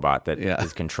like a robot that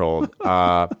is controlled.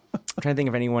 I'm trying to think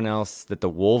of anyone else that the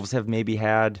Wolves have maybe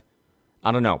had.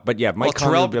 I don't know. But yeah,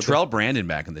 Terrell Brandon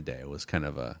back in the day was kind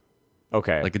of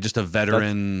just a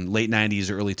veteran, late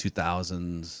 90s, early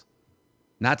 2000s.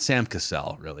 Not Sam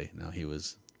Cassell, really. No, he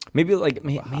was... Maybe like a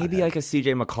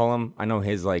CJ McCollum. I know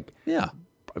his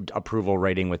approval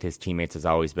rating with his teammates has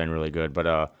always been really good,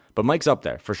 but Mike's up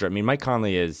there for sure. I mean, Mike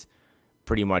Conley is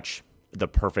pretty much the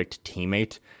perfect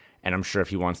teammate, and I'm sure if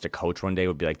he wants to coach one day,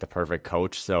 would be like the perfect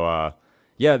coach. So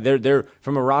they're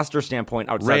from a roster standpoint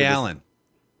outside Ray of Allen.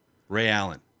 Ray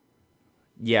Allen.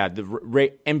 Yeah, the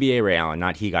NBA Ray Allen,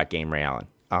 not he got game Ray Allen.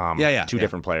 Two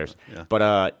different players. Yeah.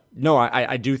 But no,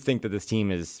 I do think that this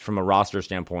team is, from a roster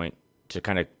standpoint, to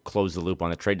kind of close the loop on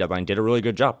the trade deadline, did a really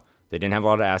good job. They didn't have a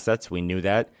lot of assets. We knew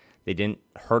that. They didn't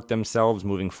hurt themselves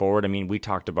moving forward. I mean, we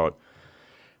talked about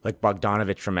like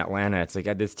Bogdanovich from Atlanta. It's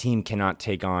like this team cannot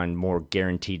take on more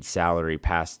guaranteed salary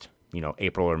past,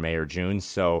 April or May or June.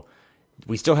 So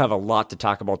we still have a lot to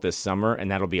talk about this summer, and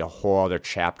that'll be a whole other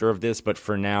chapter of this. But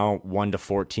for now,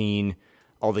 1-14,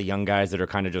 all the young guys that are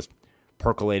kind of just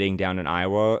percolating down in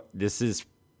Iowa, this is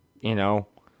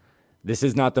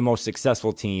not the most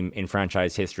successful team in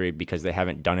franchise history because they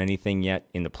haven't done anything yet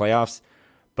in the playoffs.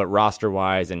 But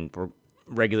roster-wise and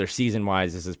regular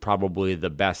season-wise, this is probably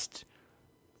the best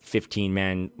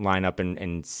 15-man lineup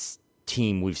and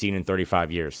team we've seen in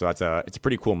 35 years. So it's a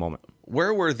pretty cool moment.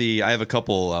 Where were I have a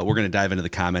couple, we're going to dive into the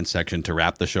comments section to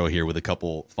wrap the show here with a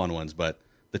couple fun ones, but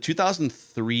the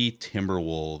 2003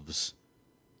 Timberwolves,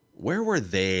 where were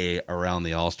they around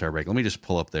the All-Star break? Let me just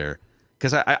pull up there.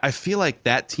 Because I feel like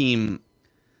that team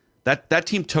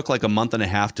took like a month and a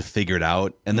half to figure it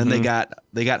out, and then they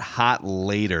got hot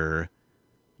later.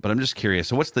 But I'm just curious.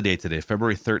 So what's the date today?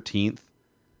 February 13th.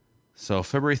 So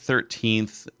February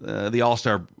 13th, the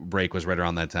All-Star break was right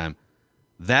around that time.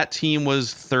 That team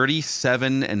was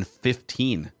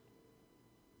 37-15.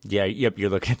 Yeah, yep. You're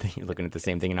looking at the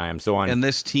same thing, and I am. And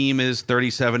this team is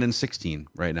 37-16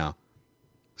 right now.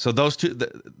 So those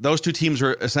two teams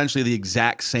were essentially the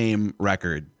exact same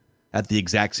record at the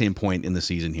exact same point in the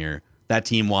season here. That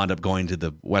team wound up going to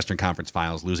the Western Conference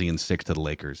Finals, losing in 6 to the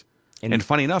Lakers. And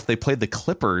funny enough, they played the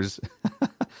Clippers.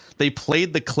 They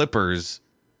played the Clippers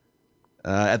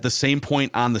at the same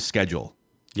point on the schedule.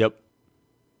 Yep.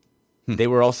 They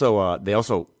were also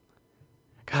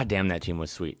God damn, that team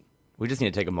was sweet. We just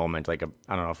need to take a moment, a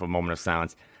moment of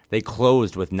silence. They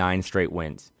closed with 9 straight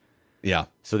wins. Yeah.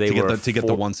 So they to get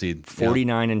the 1 seed.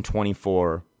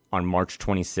 49-24 on March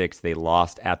 26th. They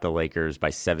lost at the Lakers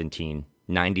by 17,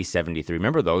 90-73.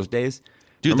 Remember those days?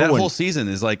 Dude, that whole season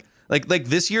is like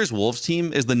this year's Wolves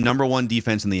team is the number 1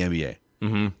 defense in the NBA.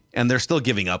 Mm-hmm. And they're still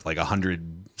giving up like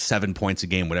 107 points a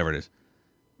game, whatever it is.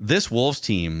 This Wolves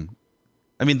team,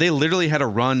 I mean, they literally had a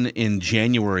run in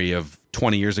January of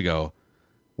 20 years ago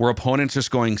where opponents just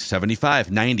going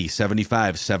 75, 90,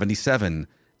 75, 77,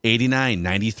 89,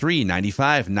 93,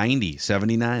 95, 90,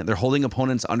 79. They're holding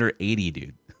opponents under 80,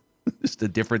 dude. Just a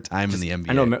different time in the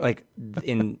NBA. I know,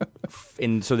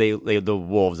 so the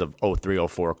Wolves of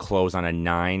 03-04 close on a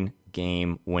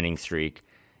 9-game winning streak,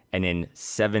 and in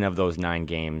 7 of those 9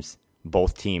 games,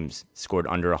 both teams scored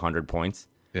under 100 points.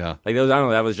 Yeah,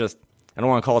 that was just. I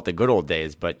don't want to call it the good old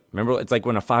days, but remember, it's like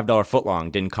when a $5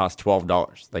 footlong didn't cost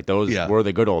 $12. Like those were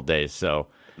the good old days. So.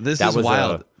 This is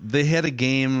wild. They had a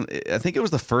game, I think it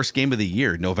was the first game of the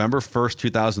year, November 1st,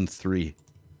 2003.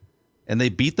 And they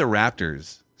beat the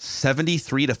Raptors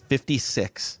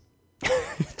 73-56.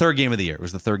 Third game of the year. It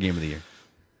was the third game of the year.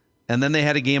 And then they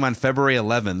had a game on February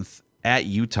 11th at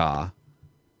Utah.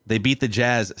 They beat the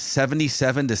Jazz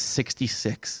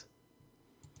 77-66.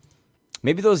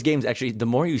 Maybe those games, actually, the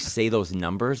more you say those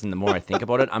numbers and the more I think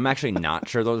about it, I'm actually not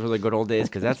sure those were the good old days,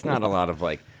 because that's not a lot of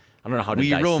I don't know how to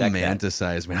dissect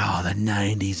romanticize, man. Oh, the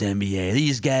 90s NBA.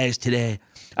 These guys today.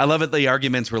 I love it. The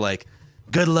arguments were like,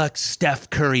 good luck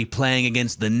Steph Curry playing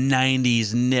against the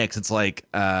 90s Knicks. It's like,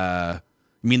 you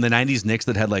mean the 90s Knicks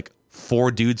that had like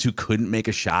 4 dudes who couldn't make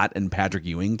a shot and Patrick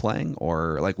Ewing playing?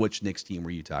 Or like which Knicks team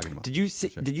were you talking about? Did you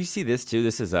see this too?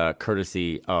 This is a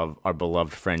courtesy of our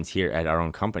beloved friends here at our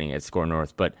own company at Score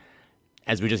North. But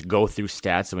as we just go through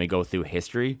stats and we go through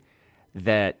history,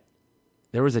 that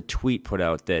there was a tweet put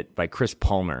out that by Chris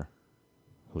Palmer,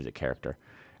 who's a character,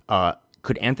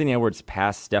 could Anthony Edwards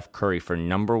pass Steph Curry for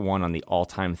number 1 on the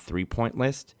all-time three-point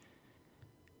list?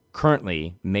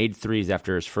 Currently, made threes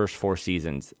after his first 4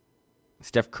 seasons,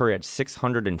 Steph Curry had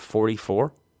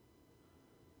 644.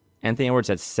 Anthony Edwards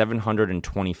had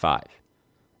 725.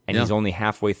 And he's only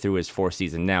halfway through his 4th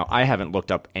season. Now, I haven't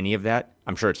looked up any of that.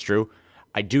 I'm sure it's true.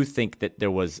 I do think that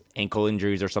there was ankle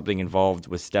injuries or something involved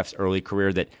with Steph's early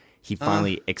career that he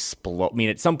finally exploded. I mean,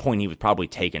 at some point he was probably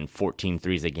taking 14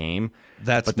 threes a game.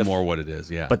 That's more what it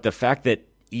is, yeah. But the fact that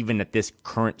even at this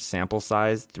current sample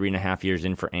size, 3.5 years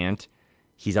in for Ant,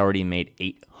 he's already made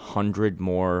 80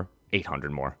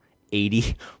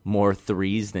 more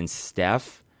threes than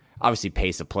Steph. Obviously,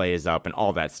 pace of play is up and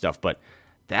all that stuff, but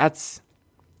that's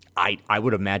I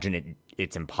would imagine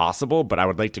it's impossible, but I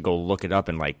would like to go look it up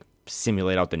and like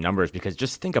simulate out the numbers, because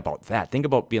just think about that. Think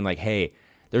about being like, hey,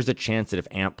 there's a chance that if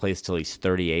Ant plays till he's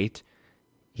 38,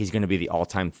 he's going to be the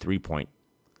all-time 3-point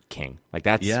king. Like,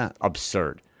 that's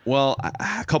absurd. Well,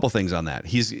 a couple things on that.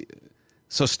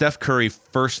 So Steph Curry,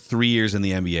 first 3 years in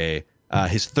the NBA,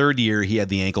 his third year, he had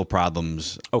the ankle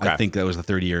problems. Okay. I think that was the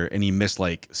third year, and he missed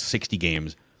like 60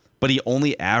 games. But he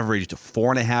only averaged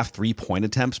 4.5 3-point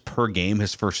attempts per game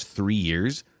his first 3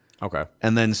 years. Okay.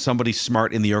 And then somebody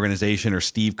smart in the organization, or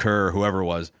Steve Kerr, or whoever it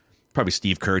was, probably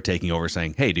Steve Kerr taking over,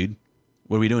 saying, hey, dude,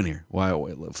 what are we doing here? Why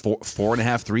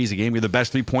 4.5 threes a game? You're the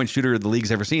best 3-point shooter the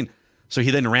league's ever seen. So he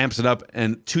then ramps it up,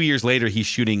 and 2 years later, he's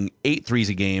shooting 8 threes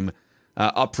a game,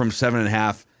 up from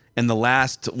 7.5. And the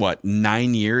last, 8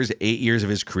 years of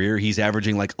his career, he's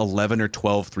averaging like 11 or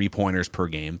 12 3-pointers per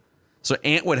game. So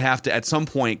Ant would have to, at some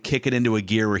point, kick it into a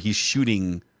gear where he's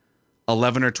shooting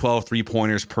 11 or 12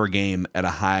 3-pointers per game at a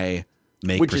high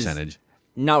make percentage. Is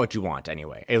not what you want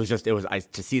anyway.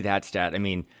 To see that stat. I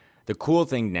mean, the cool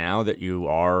thing now that you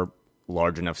are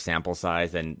large enough sample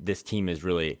size, and this team is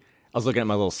really, I was looking at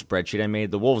my little spreadsheet I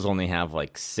made. The Wolves only have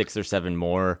like 6 or 7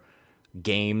 more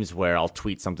games where I'll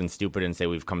tweet something stupid and say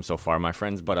we've come so far, my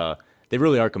friends. But they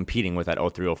really are competing with that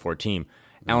 03-04 team.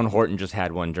 Alan Horton just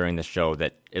had one during the show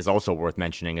that is also worth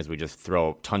mentioning, as we just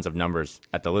throw tons of numbers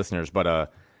at the listeners.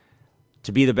 But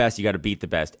to be the best, you got to beat the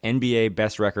best. NBA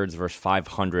best records versus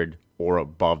 500 or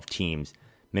above teams.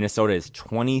 Minnesota is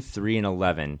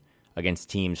 23-11 against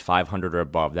teams 500 or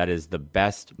above. That is the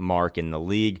best mark in the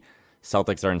league.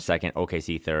 Celtics are in second,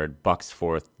 OKC third, Bucks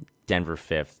fourth, Denver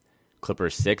fifth,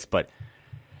 Clippers sixth. But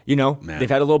they've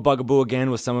had a little bugaboo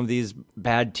again with some of these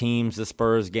bad teams, the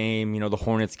Spurs game, the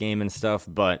Hornets game and stuff,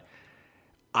 but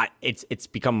it's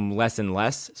become less and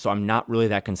less, so I'm not really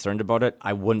that concerned about it.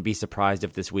 I wouldn't be surprised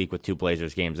if this week with 2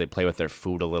 Blazers games, they play with their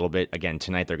food a little bit. Again,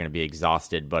 tonight they're going to be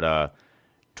exhausted, but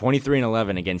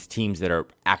 23-11 against teams that are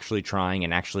actually trying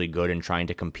and actually good and trying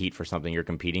to compete for something you're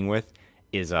competing with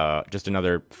is just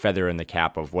another feather in the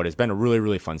cap of what has been a really,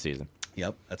 really fun season.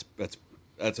 Yep,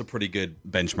 that's a pretty good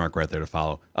benchmark right there to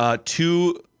follow.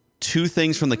 Two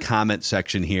things from the comment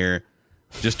section here,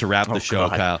 just to wrap the show,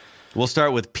 God. Kyle. We'll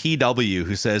start with PW,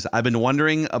 who says, I've been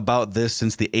wondering about this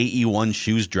since the AE1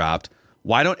 shoes dropped.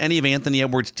 Why don't any of Anthony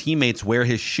Edwards' teammates wear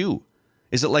his shoe?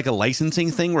 Is it like a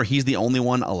licensing thing where he's the only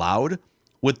one allowed?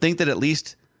 Would think that at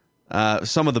least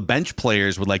some of the bench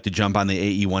players would like to jump on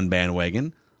the AE1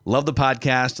 bandwagon. Love the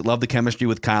podcast. Love the chemistry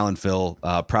with Kyle and Phil.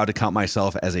 Proud to count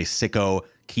myself as a sicko.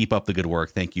 Keep up the good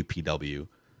work. Thank you, PW.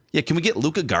 Yeah, can we get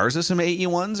Luka Garza some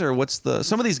AE1s, or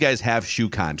some of these guys have shoe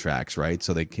contracts, right?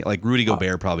 So they can't, like Rudy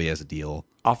Gobert probably has a deal.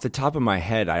 Off the top of my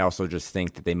head, I also just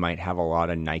think that they might have a lot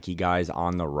of Nike guys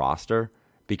on the roster,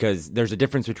 because there's a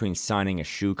difference between signing a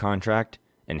shoe contract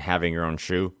and having your own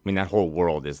shoe. I mean, that whole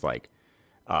world is like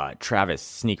Travis,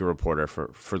 sneaker reporter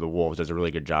for the Wolves, does a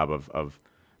really good job of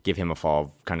give him a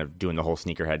follow, kind of doing the whole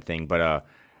sneakerhead thing. But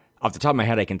off the top of my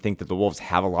head, I can think that the Wolves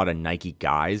have a lot of Nike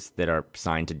guys that are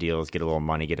signed to deals, get a little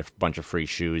money, get a bunch of free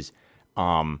shoes. But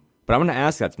I'm going to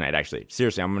ask that tonight, actually.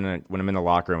 Seriously, when I'm in the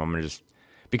locker room, I'm going to just...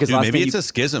 Because maybe it's a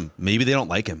schism. Maybe they don't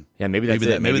like him. Yeah, maybe that's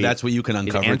it. Maybe that's what you can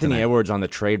uncover Anthony tonight. Edwards on the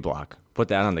trade block. Put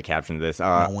that on the caption of this.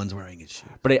 No one's wearing his shoe.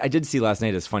 But I did see last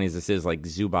night, as funny as this is, like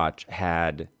Zubac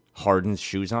had Harden's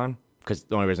shoes on. Because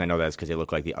the only reason I know that is because they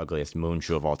look like the ugliest moon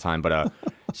shoe of all time. But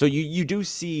so you do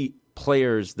see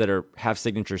players that have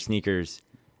signature sneakers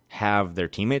have their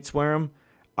teammates wear them.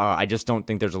 I just don't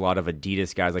think there's a lot of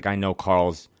Adidas guys. Like, I know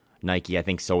Carl's Nike. I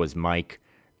think so is Mike.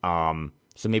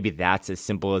 So maybe that's as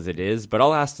simple as it is. But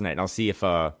I'll ask tonight, and I'll see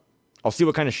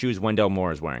what kind of shoes Wendell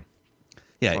Moore is wearing.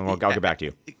 Yeah, I'll get back to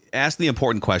you. Ask the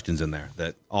important questions in there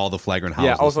that all the Flagrant Howls.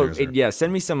 Yeah. Also,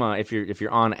 send me some if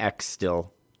you're on X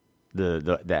still,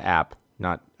 the app.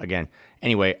 Not again.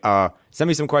 Anyway, send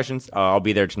me some questions. I'll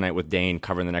be there tonight with Dane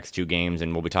covering the next 2 games,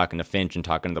 and we'll be talking to Finch and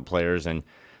talking to the players. And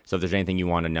so if there's anything you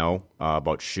want to know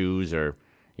about shoes, or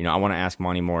I want to ask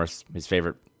Monty Morris his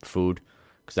favorite food,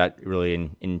 because that really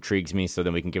intrigues me. So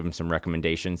then we can give him some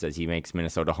recommendations as he makes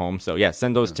Minnesota home. So yeah,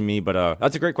 send those to me. But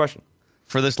that's a great question.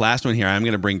 For this last one here, I'm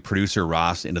going to bring producer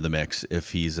Ross into the mix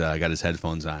if he's got his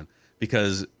headphones on,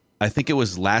 because I think it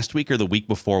was last week or the week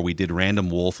before we did Random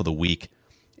Wolf of the Week.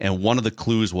 And one of the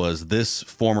clues was this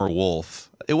former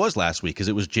Wolf. It was last week because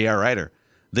it was J.R. Ryder.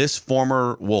 This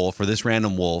former Wolf, or this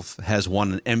random Wolf, has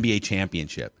won an NBA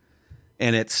championship.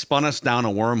 And it spun us down a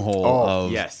wormhole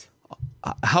of yes.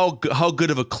 How good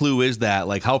of a clue is that?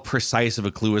 Like, how precise of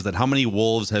a clue is that? How many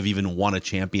Wolves have even won a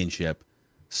championship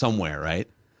somewhere, right?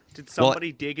 Did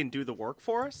somebody dig and do the work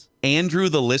for us? Andrew,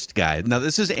 the list guy. Now,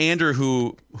 this is Andrew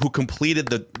who completed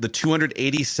the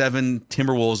 287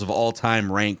 Timberwolves of all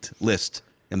time ranked list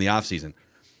in the offseason.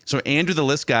 So Andrew, the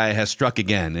list guy, has struck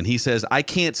again, and he says, I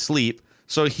can't sleep.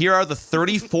 So here are the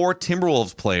 34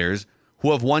 Timberwolves players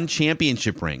who have won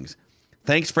championship rings.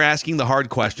 Thanks for asking the hard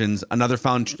questions. Another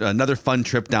fun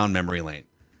trip down memory lane.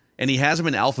 And he has them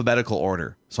in alphabetical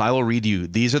order. So I will read you.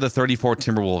 These are the 34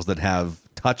 Timberwolves that have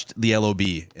touched the LOB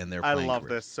in their playing I love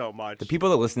career. this so much. The people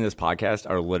that listen to this podcast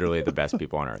are literally the best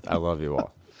people on earth. I love you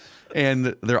all.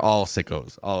 And they're all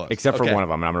sickos. All Except for one of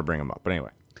them, and I'm going to bring them up. But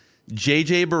anyway.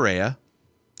 JJ Barea,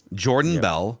 Jordan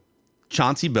Bell,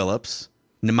 Chauncey Billups,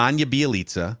 Nemanja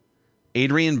Bjelica,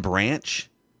 Adrian Branch,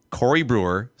 Corey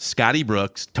Brewer, Scotty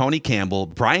Brooks, Tony Campbell,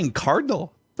 Brian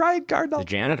Cardinal. The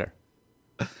janitor.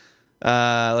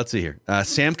 Let's see here.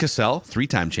 Sam Cassell,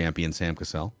 3-time champion Sam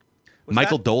Cassell.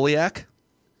 Michael Doliak.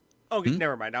 Oh,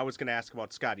 never mind. I was going to ask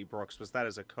about Scotty Brooks. Was that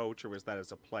as a coach or was that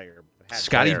as a player?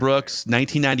 Scotty Brooks,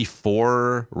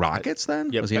 1994 Rockets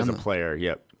then? Yep, was he as on a player,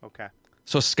 yep. Okay.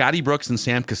 So Scotty Brooks and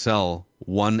Sam Cassell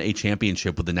won a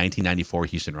championship with the 1994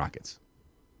 Houston Rockets.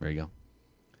 There you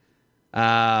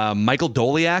go. Michael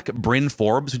Doliak, Bryn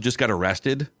Forbes, who just got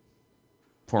arrested.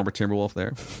 Former Timberwolf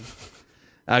there.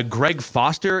 Greg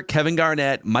Foster, Kevin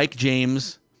Garnett, Mike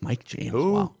James.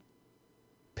 Who? Wow.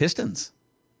 Pistons,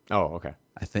 Oh, okay.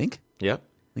 I think. Yep.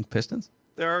 I think Pistons.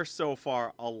 There are so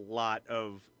far a lot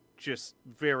of just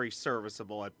very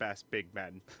serviceable at best big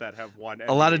men that have won.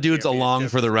 A lot of NBA dudes along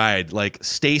for the championships. ride. Like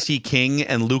Stacey King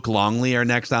and Luke Longley are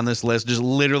next on this list. Just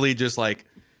literally just like,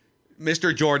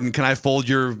 Mr. Jordan, can I fold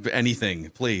your anything,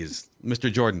 please?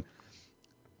 Mr. Jordan.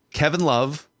 Kevin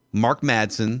Love, Mark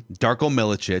Madsen, Darko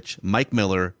Milicic, Mike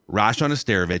Miller, Rashawn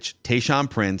Esterovich, Tayshaun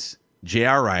Prince,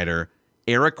 J.R. Ryder,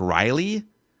 Eric Riley,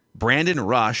 Brandon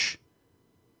Rush,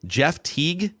 Jeff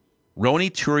Teague, Roni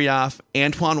Turioff,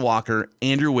 Antoine Walker,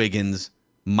 Andrew Wiggins,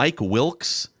 Mike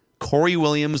Wilkes, Corey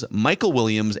Williams, Michael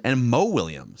Williams, and Mo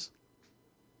Williams.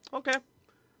 Okay.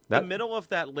 The middle of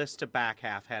that list to back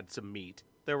half had some meat.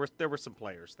 There were some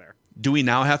players there. Do we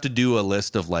now have to do a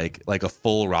list of like a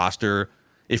full roster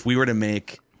if we were to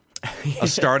make a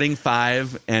starting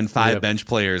 5 and 5 bench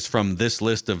players from this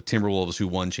list of Timberwolves who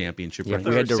won championship rings?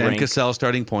 we had to Sam rank. Cassell,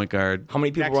 starting point guard. How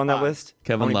many people were on that list?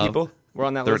 Kevin How many Love. people were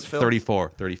on that list, Phil?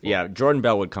 34. Yeah, Jordan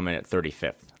Bell would come in at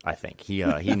 35th, I think. He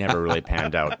never really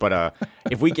panned out. But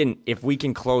if we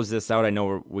can close this out, I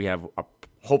know we have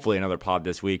hopefully another pod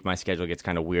this week. My schedule gets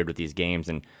kind of weird with these games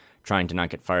and trying to not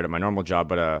get fired at my normal job.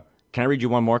 But can I read you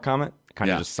one more comment?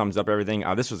 Kind of just sums up everything.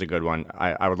 This was a good one.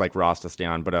 I would like Ross to stay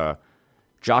on, but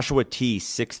Joshua T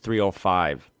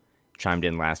 6305 chimed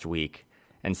in last week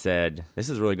and said, "This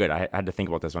is really good. I had to think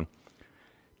about this one.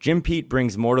 Jim Pete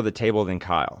brings more to the table than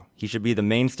Kyle. He should be the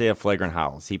mainstay of Flagrant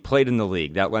Howls. He played in the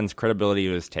league. That lends credibility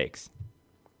to his takes."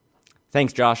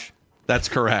 Thanks, Josh. That's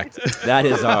correct. That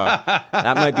is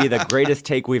that might be the greatest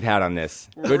take we've had on this.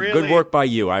 Good work by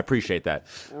you. I appreciate that.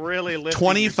 Really lifting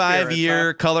your 25-year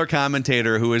spirits, color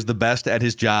commentator who is the best at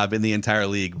his job in the entire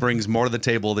league brings more to the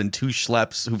table than 2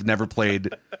 schleps who've never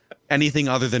played anything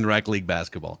other than rec league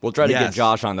basketball. We'll try to get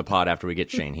Josh on the pod after we get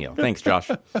Shane Heal. Thanks, Josh.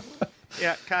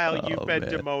 Yeah, Kyle, you've been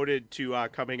demoted to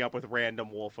coming up with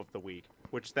random Wolf of the Week,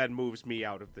 which then moves me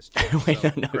out of this team.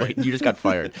 Wait, you just got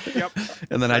fired. Yep.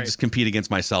 And then I just compete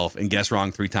against myself and guess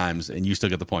wrong 3 times, and you still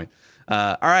get the point.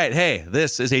 All right, hey,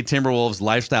 this is a Timberwolves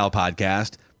lifestyle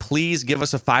podcast. Please give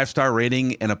us a 5-star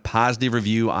rating and a positive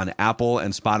review on Apple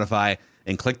and Spotify,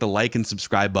 and click the like and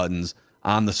subscribe buttons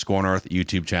on the Score North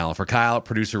YouTube channel. For Kyle,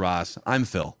 producer Ross, I'm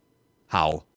Phil. Howl.